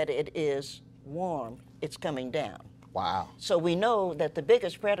now that it is warm, it's coming down. Wow. So we know that the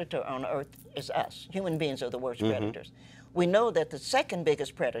biggest predator on Earth is us. Human beings are the worst predators. We know that the second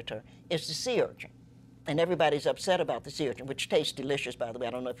biggest predator is the sea urchin. And everybody's upset about the sea urchin, which tastes delicious, by the way. I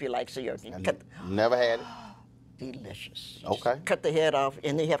don't know if you like sea urchin. Never had it. Delicious. Okay. Just cut the head off,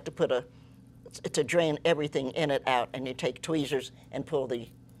 and then you have to put to drain everything in it out, and you take tweezers and pull the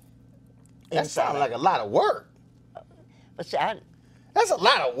That sounds like a lot of work. But see, That's a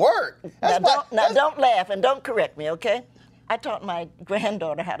lot of work. Don't laugh and don't correct me, okay? I taught my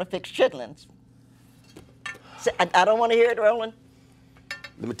granddaughter how to fix chitlins. See, I don't want to hear it, Roland.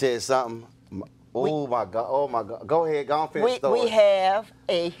 Let me tell you something. Oh my God. Go ahead, go on, finish the story. We have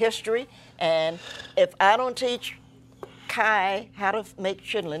a history, and if I don't teach Kai how to make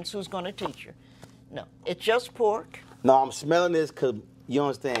chitlins, who's going to teach her? No, it's just pork. No, I'm smelling this because, you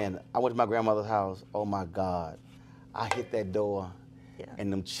understand, I went to my grandmother's house. Oh my God. I hit that door,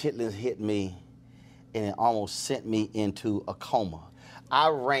 and them chitlins hit me, and it almost sent me into a coma. I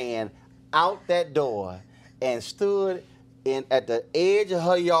ran out that door and stood at the edge of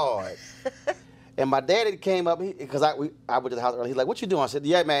her yard. And my daddy came up, because I went to the house early. He's like, what you doing? I said,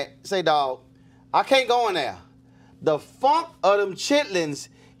 yeah, man. Say, dog, I can't go in there. The funk of them chitlins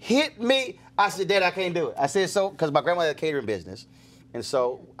hit me. I said, Dad, I can't do it. I said, so, because my grandmother had a catering business. And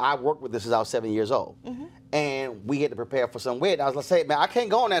so I worked with this since I was 7 years old. And we had to prepare for some wedding. I was like, say, man, I can't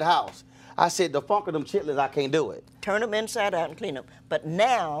go in that house. I said, the funk of them chitlins, I can't do it. Turn them inside out and clean them. But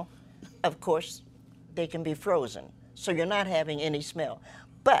now, of course, they can be frozen. So you're not having any smell.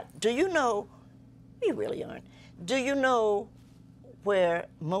 But do you know, you really aren't, do you know where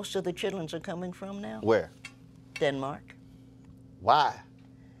most of the chitlins are coming from now? Where? Denmark. Why?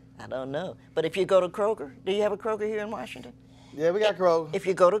 I don't know. But if you go to Kroger, do you have a Kroger here in Washington? Yeah, we got Kroger. If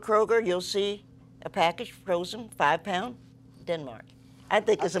you go to Kroger, you'll see a package frozen, 5 pound, Denmark. I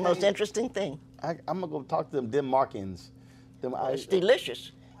think it's the most interesting thing. I'm going to go talk to them Denmarkians. It's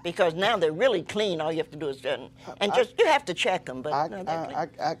delicious because now they're really clean. All you have to do is you have to check them, but no, they're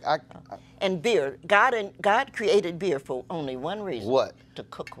clean. And beer, God created beer for only one reason. What? To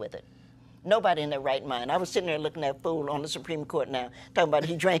cook with it. Nobody in their right mind. I was sitting there looking at that fool on the Supreme Court now, talking about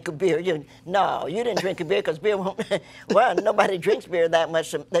he drank a beer. No, you didn't drink a beer because beer won't. Well, nobody drinks beer that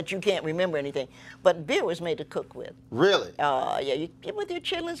much that you can't remember anything. But beer was made to cook with. Really? Oh, yeah. You get with your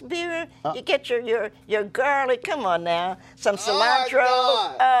chitlins beer, you get your garlic. Come on now. Some cilantro.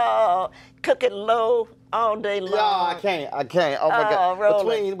 Oh, cook it low all day long. No, I can't. Oh, my God.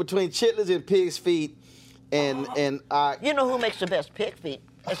 Roland. Between chitlins and pig's feet and You know who makes the best pig feet,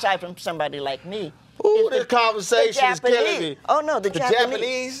 aside from somebody like me? Ooh, is this conversation is killing Japanese. me. Oh no, the Japanese.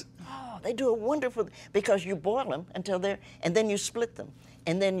 Japanese. Oh, they do a wonderful because you boil them until they're, and then you split them,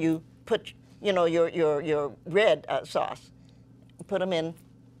 and then you put, your red sauce, put them in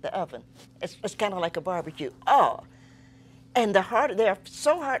the oven. It's kind of like a barbecue. Oh, and they're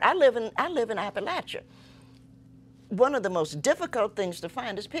so hard. I live in Appalachia. One of the most difficult things to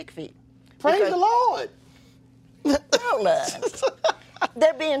find is pig feet. Praise the Lord. Hold on.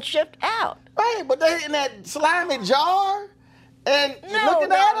 They're being shipped out. Right, but they in that slimy jar, and you're No,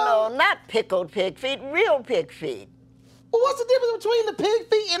 looking at them. no, not pickled pig feet, real pig feet. Well, what's the difference between the pig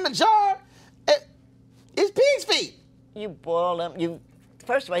feet in the jar? It's pig's feet. You boil them.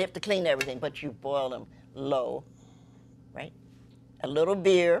 First of all, you have to clean everything, but you boil them low, right? A little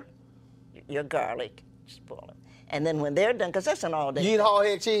beer, your garlic, just boil them. And then when they're done, because that's an all-day. You eat hog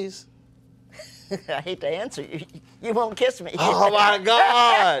head cheese? I hate to answer you. You won't kiss me. Oh my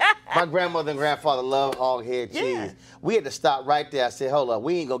God! My grandmother and grandfather loved hog head cheese. Yeah. We had to stop right there. I said, "Hold up,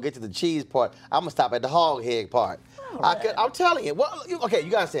 we ain't gonna get to the cheese part. I'm gonna stop at the hog head part." I'm telling you. Well, okay,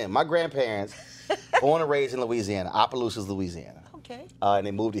 you gotta understand. My grandparents, born and raised in Louisiana, Opelousas, Louisiana. Okay. And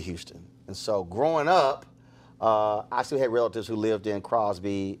they moved to Houston. And so growing up, I still had relatives who lived in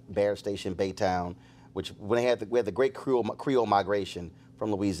Crosby, Bear Station, Baytown, which when we had the great Creole migration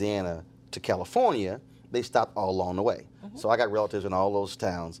from Louisiana to California, they stopped all along the way. Mm-hmm. So I got relatives in all those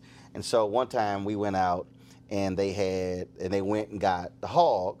towns. And so one time we went out and they went and got the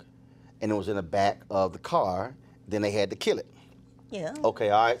hog, and it was in the back of the car. Then they had to kill it. Yeah. Okay,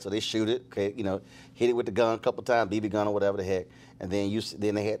 all right. So they shoot it. Okay, hit it with the gun a couple times, BB gun or whatever the heck, and then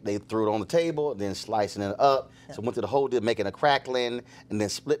they threw it on the table, then slicing it up. Yeah. So went to the whole deal, making a crackling, and then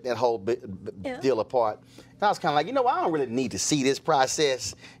split that whole deal apart. And I was kind of like, I don't really need to see this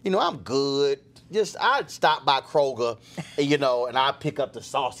process. I'm good. I'd stop by Kroger, and I'd pick up the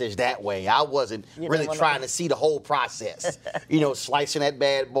sausage that way. I wasn't really trying to see the whole process. Slicing that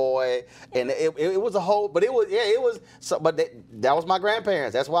bad boy, and it was a whole. But it was. So, but that was my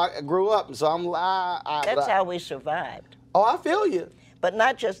grandparents. That's why I grew up, and so That's how we survived. Oh, I feel you. But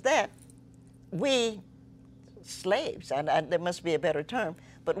not just that. We slaves, and there must be a better term,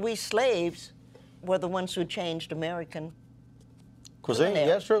 but we slaves were the ones who changed American cuisine. Yeah,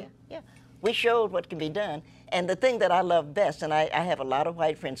 that's true. Yeah. We showed what can be done. And the thing that I love best, and I have a lot of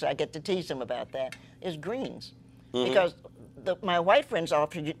white friends, so I get to tease them about that, is greens. Mm-hmm. Because my white friends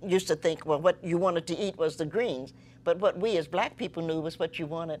often used to think, well, what you wanted to eat was the greens. But what we as black people knew was what you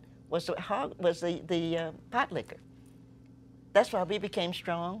wanted was the pot liquor. That's why we became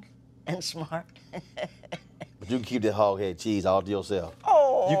strong and smart. But you can keep that hog head cheese all to yourself.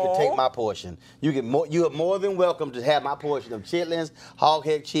 Oh. You can take my portion. You are more than welcome to have my portion of chitlins, hog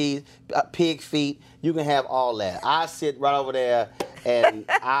head cheese, pig feet. You can have all that. I sit right over there, and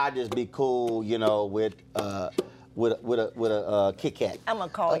I just be cool, with a Kit Kat. I'm gonna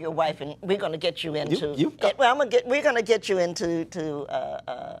call your wife, and we're gonna get you into. We're gonna get you into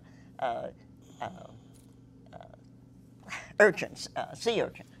urchins, sea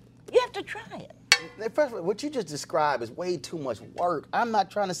urchin. You have to try it. First of all, what you just described is way too much work. I'm not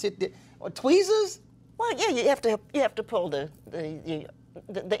trying to sit there. Tweezers? Well, yeah, you have to pull the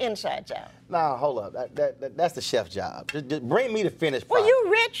insides out. No, hold up. That's the chef's job. Just bring me the finished Well, product.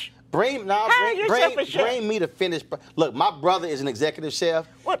 you rich? Bring me the finished. Look, my brother is an executive chef.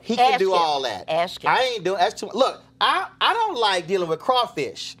 What? He can Ask do him. all that. Ask him. I ain't doing. That's too. Look, I don't like dealing with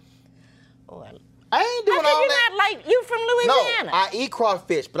crawfish. Oh, I ain't doing all How that. can you not like? You from Louisiana? No, I eat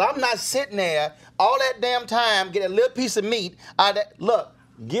crawfish, but I'm not sitting there all that damn time getting a little piece of meat out of that. Look,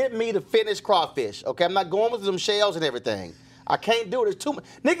 give me the finished crawfish, okay? I'm not going with them shells and everything. I can't do it. It's too much.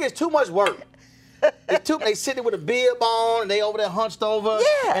 Nigga, it's too much work. They sitting with a bib on, and they over there hunched over.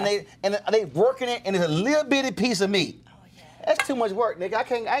 Yeah. And they working it, and it's a little bitty piece of meat. Oh, yeah. That's too much work, nigga.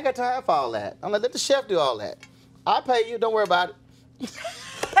 I ain't got time for all that. I'm gonna let the chef do all that. I'll pay you. Don't worry about it.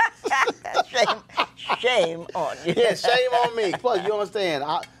 Shame on you. Yeah, shame on me. Plus, you understand.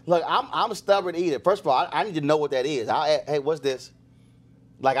 I'm a stubborn eater. First of all, I need to know what that is. Hey, what's this?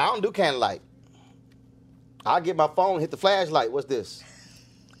 Like, I don't do candlelight. I'll get my phone and hit the flashlight. What's this?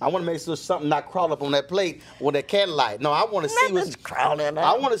 I want to make sure something not crawl up on that plate with that candlelight. No, I want to see what's crawling up.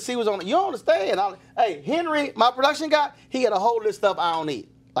 I want to see what's on it. You don't understand. Hey, Henry, my production guy, he got a whole list of stuff I don't eat.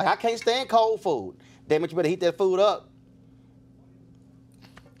 Like, I can't stand cold food. Damn it, you better heat that food up.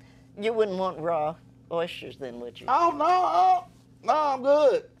 You wouldn't want raw oysters then, would you? Oh, no, I'm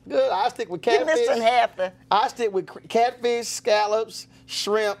good. Good. I stick with catfish. You're missing half the... I stick with catfish, scallops,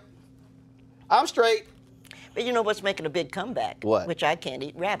 shrimp. I'm straight. But you know what's making a big comeback? What? Which I can't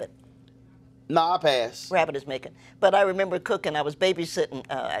eat? Rabbit. No, I pass. Rabbit is making. But I remember cooking. I was babysitting.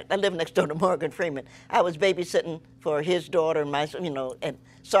 I lived next door to Morgan Freeman. I was babysitting for his daughter and my, and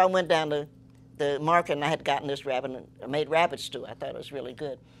so I went down to the market and I had gotten this rabbit and I made rabbit stew. I thought it was really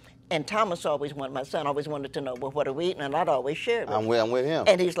good. And Thomas my son always wanted to know, well, what are we eating? And I'd always share it with him. I'm with him.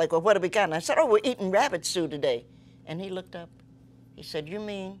 And he's like, well, what have we got? And I said, oh, we're eating rabbit stew today. And he looked up. He said, you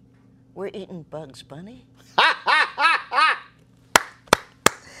mean we're eating Bugs Bunny?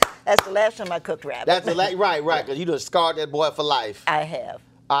 That's the last time I cooked rabbit. That's right, because you just scarred that boy for life. I have.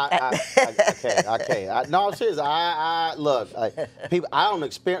 Okay. No, I'm serious. Look, people. I don't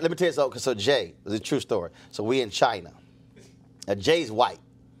experience. Let me tell you something. So Jay, it's a true story. So we in China. Now Jay's white.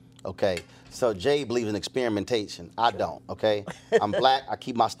 Okay. So Jay believes in experimentation. I don't. Okay. I'm black. I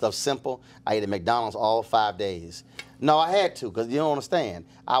keep my stuff simple. I ate at McDonald's all 5 days. No, I had to because you don't understand.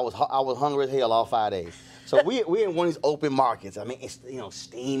 I was hungry as hell all 5 days. So we in one of these open markets. I mean, it's,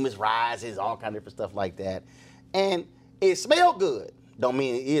 steam is rising, all kind of different stuff like that, and it smelled good. Don't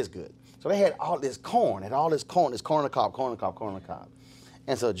mean it is good. So they had all this corn, this corn on the cob.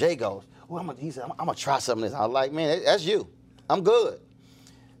 And so Jay goes, well, he said, I'm gonna try some of this. I was like, man, that's you. I'm good.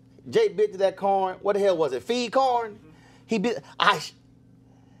 Jay bit to that corn. What the hell was it? Feed corn? He bit.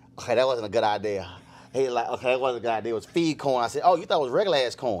 Okay, that wasn't a good idea. He like, okay, that wasn't a good idea. It was feed corn. I said, oh, you thought it was regular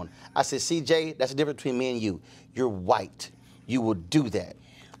ass corn. I said, see, Jay, that's the difference between me and you. You're white. You will do that.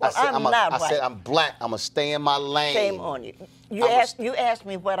 Well, I'm not white. I said, I'm black. I'm going to stay in my lane. Shame on you. You asked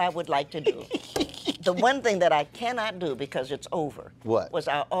me what I would like to do. The one thing that I cannot do because it's over was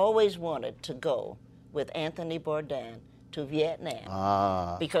I always wanted to go with Anthony Bourdain to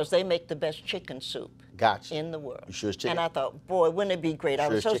Vietnam because they make the best chicken soup in the world. You sure it's chicken? And I thought, boy, wouldn't it be great? I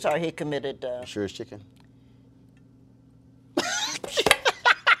was so sorry he committed. You sure it's chicken?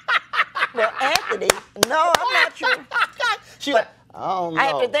 Well, Anthony, no, I'm not sure. But I don't know. I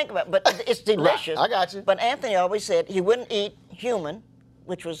have to think about it, but it's delicious. Right, I got you. But Anthony always said he wouldn't eat human,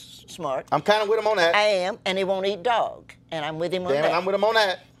 which was smart. I'm kind of with him on that. I am, and he won't eat dog, and I'm with him on that. I'm with him on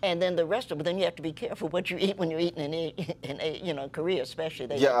that. And then the rest of it, then you have to be careful what you eat when you're eating in Korea,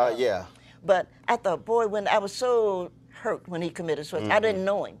 especially. Yeah. But I thought, boy, when I was so hurt when he committed suicide, I didn't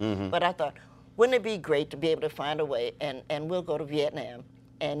know him, but I thought, wouldn't it be great to be able to find a way, and we'll go to Vietnam,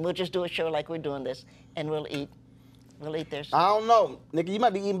 and we'll just do a show like we're doing this, and we'll eat their stuff. I don't know, nigga. You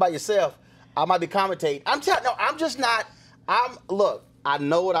might be eating by yourself. I might be commentating. I'm just not. Look, I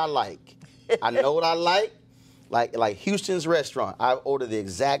know what I like. I know what I like. Like Houston's restaurant, I ordered the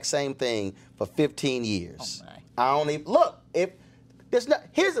exact same thing for 15 years. Oh my. I don't even look.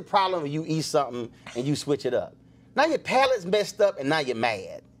 Here's the problem when you eat something and you switch it up. Now your palate's messed up and now you're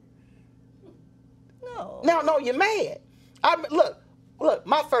mad. No, you're mad. Look,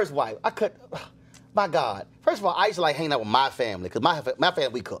 my first wife, my God. First of all, I used to like hanging out with my family because my family,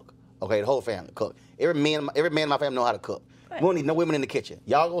 we cook. Okay, the whole family cook. Every man in my family know how to cook. Right. We don't need no women in the kitchen.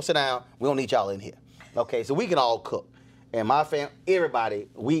 Y'all go sit down. We don't need y'all in here. Okay, so we can all cook. And my family, everybody,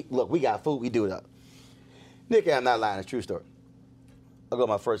 we got food, we do it up. Nikki, I'm not lying, it's a true story.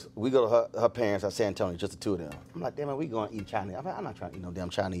 We go to her parents at San Antonio, just the two of them. I'm like, damn it, we going to eat Chinese. I'm not trying to eat no damn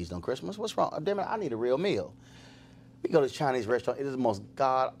Chinese on Christmas. What's wrong? Damn it, I need a real meal. We go to this Chinese restaurant. It is the most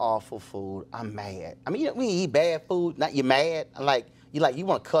god-awful food. I'm mad. I mean, we eat bad food, not you mad. You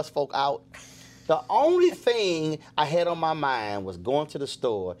want to cuss folk out. The only thing I had on my mind was going to the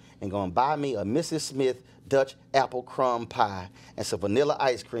store and going to buy me a Mrs. Smith Dutch apple crumb pie and some vanilla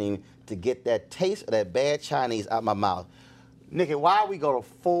ice cream to get that taste of that bad Chinese out my mouth. Nikki, why we go to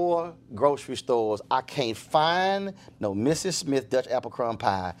 4 grocery stores, I can't find no Mrs. Smith Dutch apple crumb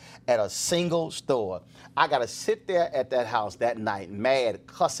pie at a single store. I got to sit there at that house that night, mad,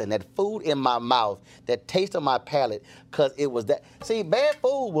 cussing, that food in my mouth, that taste on my palate, because it was that. See, bad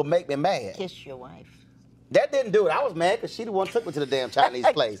food will make me mad. Kiss your wife. That didn't do it. I was mad because she the one took me to the damn Chinese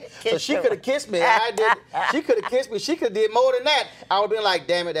place. So she could have kissed me. I didn't. She could have kissed me. She could have did more than that. I would have been like,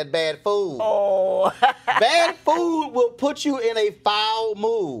 damn it, that bad food. Oh. Bad food will put you in a foul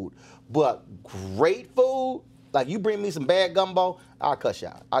mood. But great food, like you bring me some bad gumbo, I'll cuss you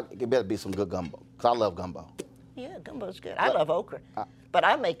out. It better be some good gumbo because I love gumbo. Yeah, gumbo's good. I love okra. But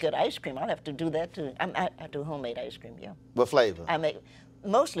I make good ice cream. I'll have to do that too. I do homemade ice cream, yeah. What flavor? I make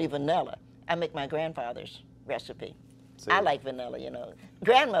mostly vanilla. I make my grandfather's recipe. See, I like vanilla,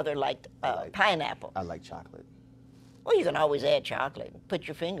 Grandmother liked pineapple. I like chocolate. Well, you can always add chocolate. Put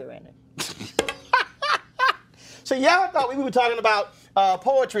your finger in it. So y'all thought we were talking about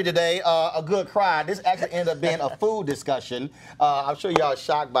poetry today, a good cry. This actually ended up being a food discussion. I'm sure y'all are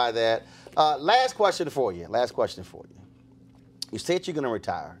shocked by that. Last question for you. You said you're going to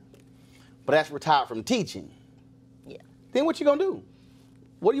retire, but that's retire from teaching. Yeah. Then what you going to do?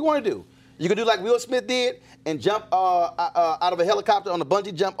 What do you want to do? You can do like Will Smith did and jump out of a helicopter on a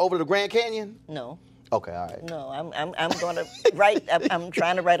bungee jump over the Grand Canyon? No. Okay, all right. No, I'm going to write. I'm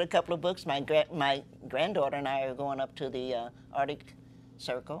trying to write a couple of books. My granddaughter and I are going up to the Arctic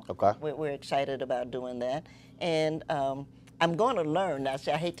Circle. Okay. We're excited about doing that, and I'm going to learn. I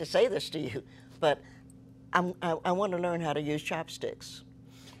hate to say this to you, but I want to learn how to use chopsticks.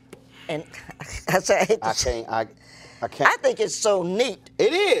 And I can't. I think it's so neat.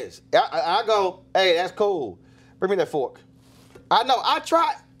 It is. I go, hey, that's cool. Bring me that fork. I know. I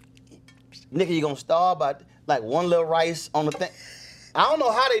tried. Nikki, you gonna starve by like one little rice on the thing? I don't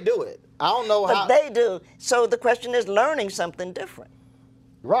know how they do it. I don't know how. But they do. So the question is learning something different.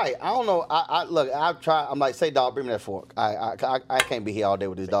 Right. I don't know. Look. I've tried. I'm like, say, dog, bring me that fork. I can't be here all day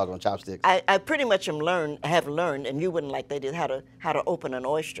with this dog on chopsticks. I pretty much have learned, and you wouldn't like they did how to open an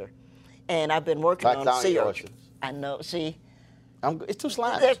oyster, and I've been working on sea oysters. I know. See. It's too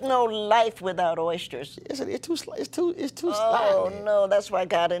slimy. There's no life without oysters. It's too slimy. Oh no, that's why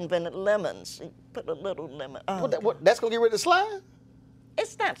God invented lemons. He put a little lemon. Oh. That's gonna get rid of the slime?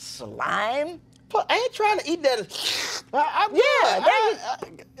 It's not slime. But I ain't trying to eat that.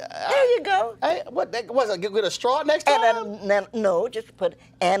 There you go. Get rid of straw next time? No, just put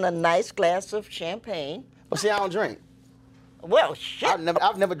a nice glass of champagne. But see, I don't drink. Well, shit.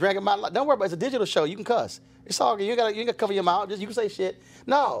 I've never drank in my life. Don't worry about it. It's a digital show. You can cuss. It's all good. You ain't got to cover your mouth. You can say shit.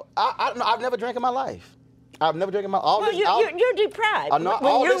 No, I've never drank in my life. I've never drank in my life. You're deprived.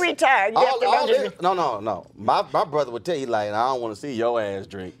 When you retire, you have to No. My brother would tell you, like, I don't want to see your ass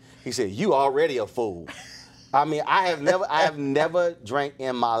drink. He said, you already a fool. I mean, I have never drank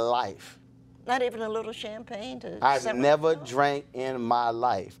in my life. Not even a little champagne I've never drank in my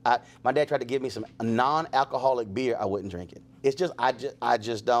life. My dad tried to give me some non-alcoholic beer. I wouldn't drink it. It's just I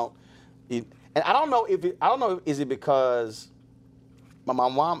just don't. And I don't know is it because my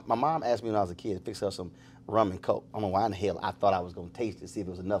mom asked me when I was a kid to fix her some rum and Coke. I don't know why in the hell I thought I was gonna taste it, see if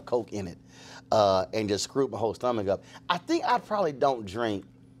there was enough Coke in it, and just screwed my whole stomach up. I think I probably don't drink.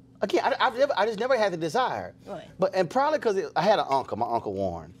 Again, I just never had the desire. Right. And probably because I had an uncle, my Uncle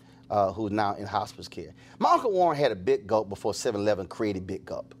Warren, who's now in hospice care. My Uncle Warren had a Big Gulp before 7-Eleven created Big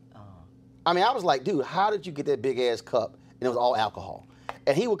Gulp. Oh. I mean, I was like, dude, how did you get that big ass cup? And it was all alcohol.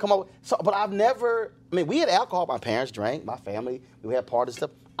 And he would come up. But I've never. I mean, we had alcohol. My parents drank. My family. We had parties and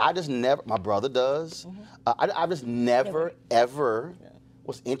stuff. I just never. My brother does. Mm-hmm. I just never ever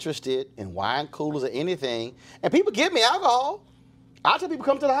was interested in wine coolers or anything. And people give me alcohol. I tell people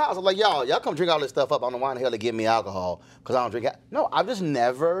come to the house. I'm like, y'all come drink all this stuff up. I don't know why in the hell they give me alcohol because I don't drink. No, I've just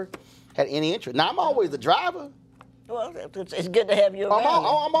never had any interest. Now I'm always the driver. Well, it's good to have you around.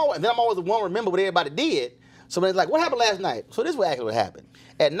 I'm always the one to remember what everybody did. So when it's like, what happened last night? So this is what actually happened.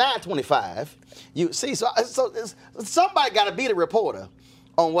 At 9:25, you see, so somebody got to be the reporter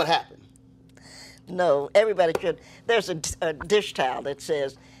on what happened. No, everybody should. There's a dish towel that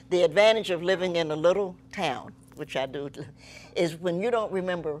says, the advantage of living in a little town, which I do, is when you don't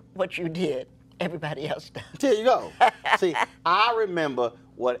remember what you did, everybody else does. There you go. See, I remember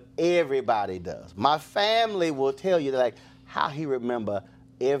what everybody does. My family will tell you like how he remember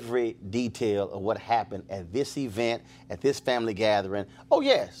every detail of what happened at this event, at this family gathering. Oh,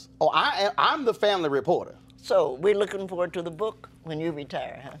 yes. Oh, I'm the family reporter. So we're looking forward to the book when you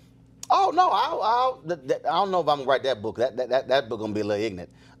retire, huh? Oh, no, I don't know if I'm going to write that book. That book going to be a little ignorant.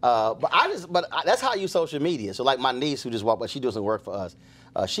 But that's how I use social media. So like my niece who just walked by, she does some work for us.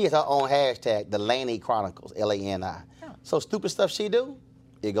 She has her own hashtag, the Lani Chronicles, Lani. Oh. So stupid stuff she do,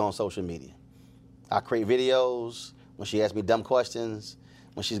 it go on social media. I create videos when she asks me dumb questions.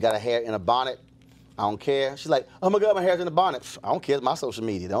 When she's got her hair in a bonnet, I don't care. She's like, oh my God, my hair's in a bonnet. I don't care. It's my social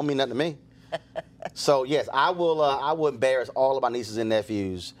media. It don't mean nothing to me. So yes, I will embarrass all of my nieces and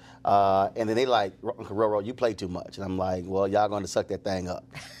nephews. And then they like, Uncle Roro, you play too much. And I'm like, well, y'all going to suck that thing up.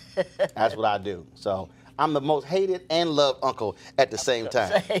 That's what I do. So I'm the most hated and loved uncle at the same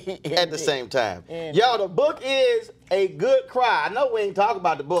time. At the same time. Yo, the book is A Good Cry. I know we ain't talking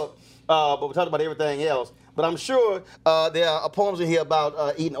about the book, but we're talking about everything else. But I'm sure there are poems in here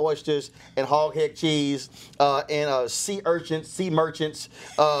about eating oysters and hoghead cheese and sea urchins, sea merchants,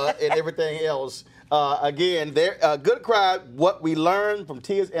 and everything else. Again, Good Cry, what we learned from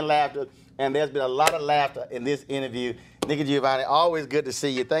tears and laughter. And there's been a lot of laughter in this interview. Nikki Giovanni, always good to see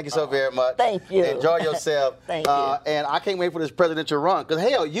you. Thank you so very much. Thank you. Enjoy yourself. Thank you. And I can't wait for this presidential run. Because,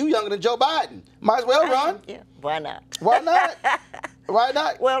 hell, you younger than Joe Biden. Might as well run. Yeah, why not? Why not? Why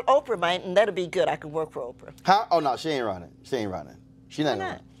not? Well, Oprah might, and that'll be good. I could work for Oprah. Huh? Oh, no, she ain't running. She ain't running. She's not going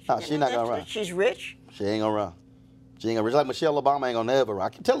to run. No, she's not going to run. She's rich. She ain't going to run. She ain't going to run. Like Michelle Obama ain't going to never run. I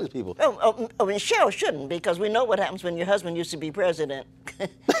can tell these people. Oh, Michelle shouldn't, because we know what happens when your husband used to be president.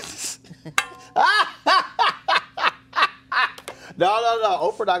 No.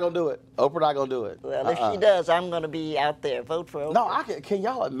 Oprah not gonna do it. Well, if she does, I'm going to be out there. Vote for Oprah. No, can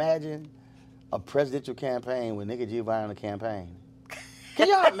y'all imagine a presidential campaign with Nikki Giovanni on the campaign? Can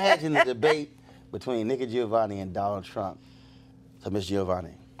y'all imagine the debate between Nikki Giovanni and Donald Trump? So, Ms.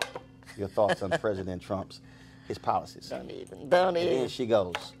 Giovanni, your thoughts on President Trump's his policies? Don't even. And then she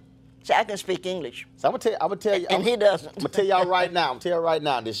goes. See, I can speak English. So I'm gonna tell you. And he doesn't. I'm gonna tell y'all right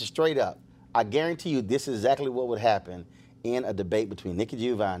now. This is straight up. I guarantee you, this is exactly what would happen in a debate between Nikki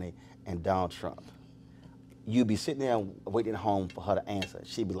Giovanni and Donald Trump. You'd be sitting there waiting at home for her to answer.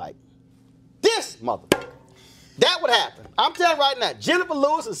 She'd be like, "This motherfucker." That would happen. I'm telling you right now, Jennifer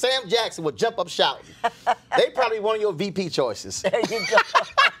Lewis and Sam Jackson would jump up shouting. They probably one of your VP choices. There you go.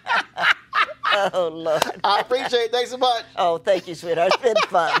 Oh, Lord. I appreciate it. Thanks so much. Oh, thank you, sweetheart. It's been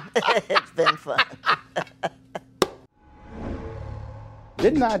fun. It's been fun.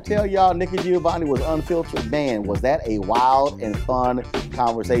 Didn't I tell y'all Nikki Giovanni was unfiltered? Man, was that a wild and fun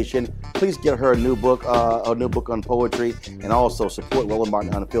conversation. Please get her a new book on poetry, and also support Roland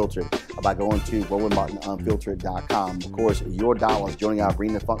Martin Unfiltered by going to RolandMartinUnfiltered.com. Of course, your dollars joining our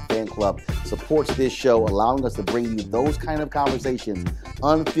Bring the Funk fan club supports this show, allowing us to bring you those kind of conversations,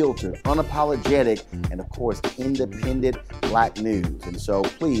 unfiltered, unapologetic, and of course, independent Black news. And so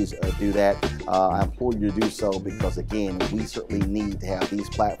please do that. I implore you to do so because, again, we certainly need to have these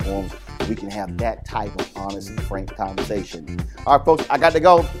platforms where we can have that type of honest and frank conversation. All right, folks, I got to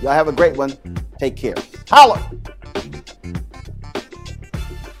go. Y'all have a great one. Take care. Holla!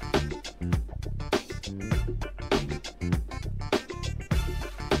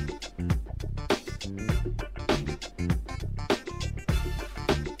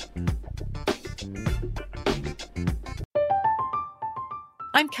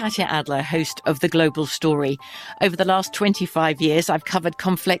 I'm Katya Adler, host of The Global Story. Over the last 25 years, I've covered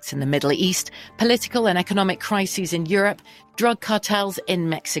conflicts in the Middle East, political and economic crises in Europe, drug cartels in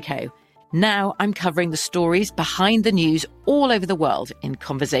Mexico. Now I'm covering the stories behind the news all over the world in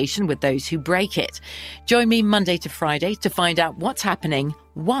conversation with those who break it. Join me Monday to Friday to find out what's happening,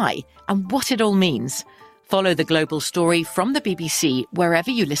 why, and what it all means. Follow The Global Story from the BBC wherever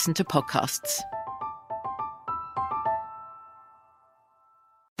you listen to podcasts.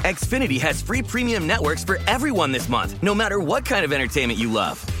 Xfinity has free premium networks for everyone this month, no matter what kind of entertainment you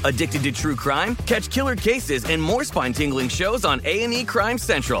love. Addicted to true crime? Catch killer cases and more spine-tingling shows on A&E Crime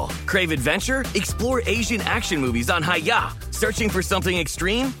Central. Crave adventure? Explore Asian action movies on Hi-YAH. Searching for something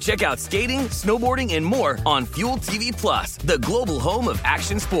extreme? Check out skating, snowboarding, and more on Fuel TV Plus, the global home of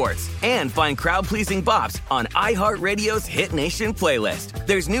action sports. And find crowd-pleasing bops on iHeartRadio's Hit Nation playlist.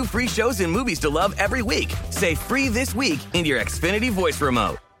 There's new free shows and movies to love every week. Say free this week in your Xfinity voice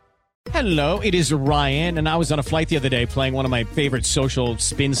remote. Hello, it is Ryan, and I was on a flight the other day playing one of my favorite social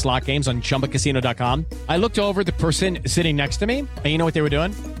spin slot games on ChumbaCasino.com. I looked over at the person sitting next to me, and you know what they were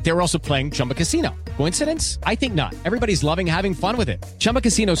doing? They were also playing Chumba Casino. Coincidence? I think not. Everybody's loving having fun with it. Chumba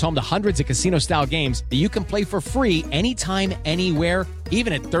Casino is home to hundreds of casino-style games that you can play for free anytime, anywhere,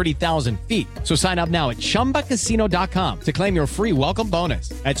 even at 30,000 feet. So sign up now at ChumbaCasino.com to claim your free welcome bonus.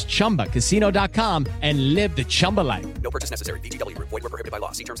 That's ChumbaCasino.com and live the Chumba life. No purchase necessary. VGW. Void where prohibited by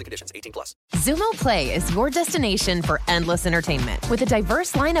law. See terms and conditions. 18+. Xumo Play is your destination for endless entertainment. With a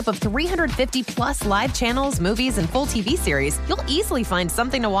diverse lineup of 350+ live channels, movies, and full TV series, you'll easily find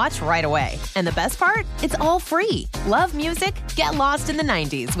something to watch right away. And the best part? It's all free. Love music? Get lost in the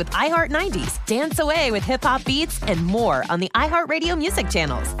 90s with iHeart 90s. Dance away with hip-hop beats and more on the iHeartRadio music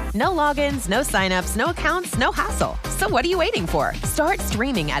channels. No logins, no signups, no accounts, no hassle. So what are you waiting for? Start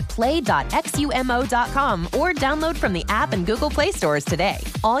streaming at play.xumo.com or download from the app and Google Play stores today.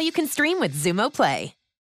 All you can stream with Xumo Play.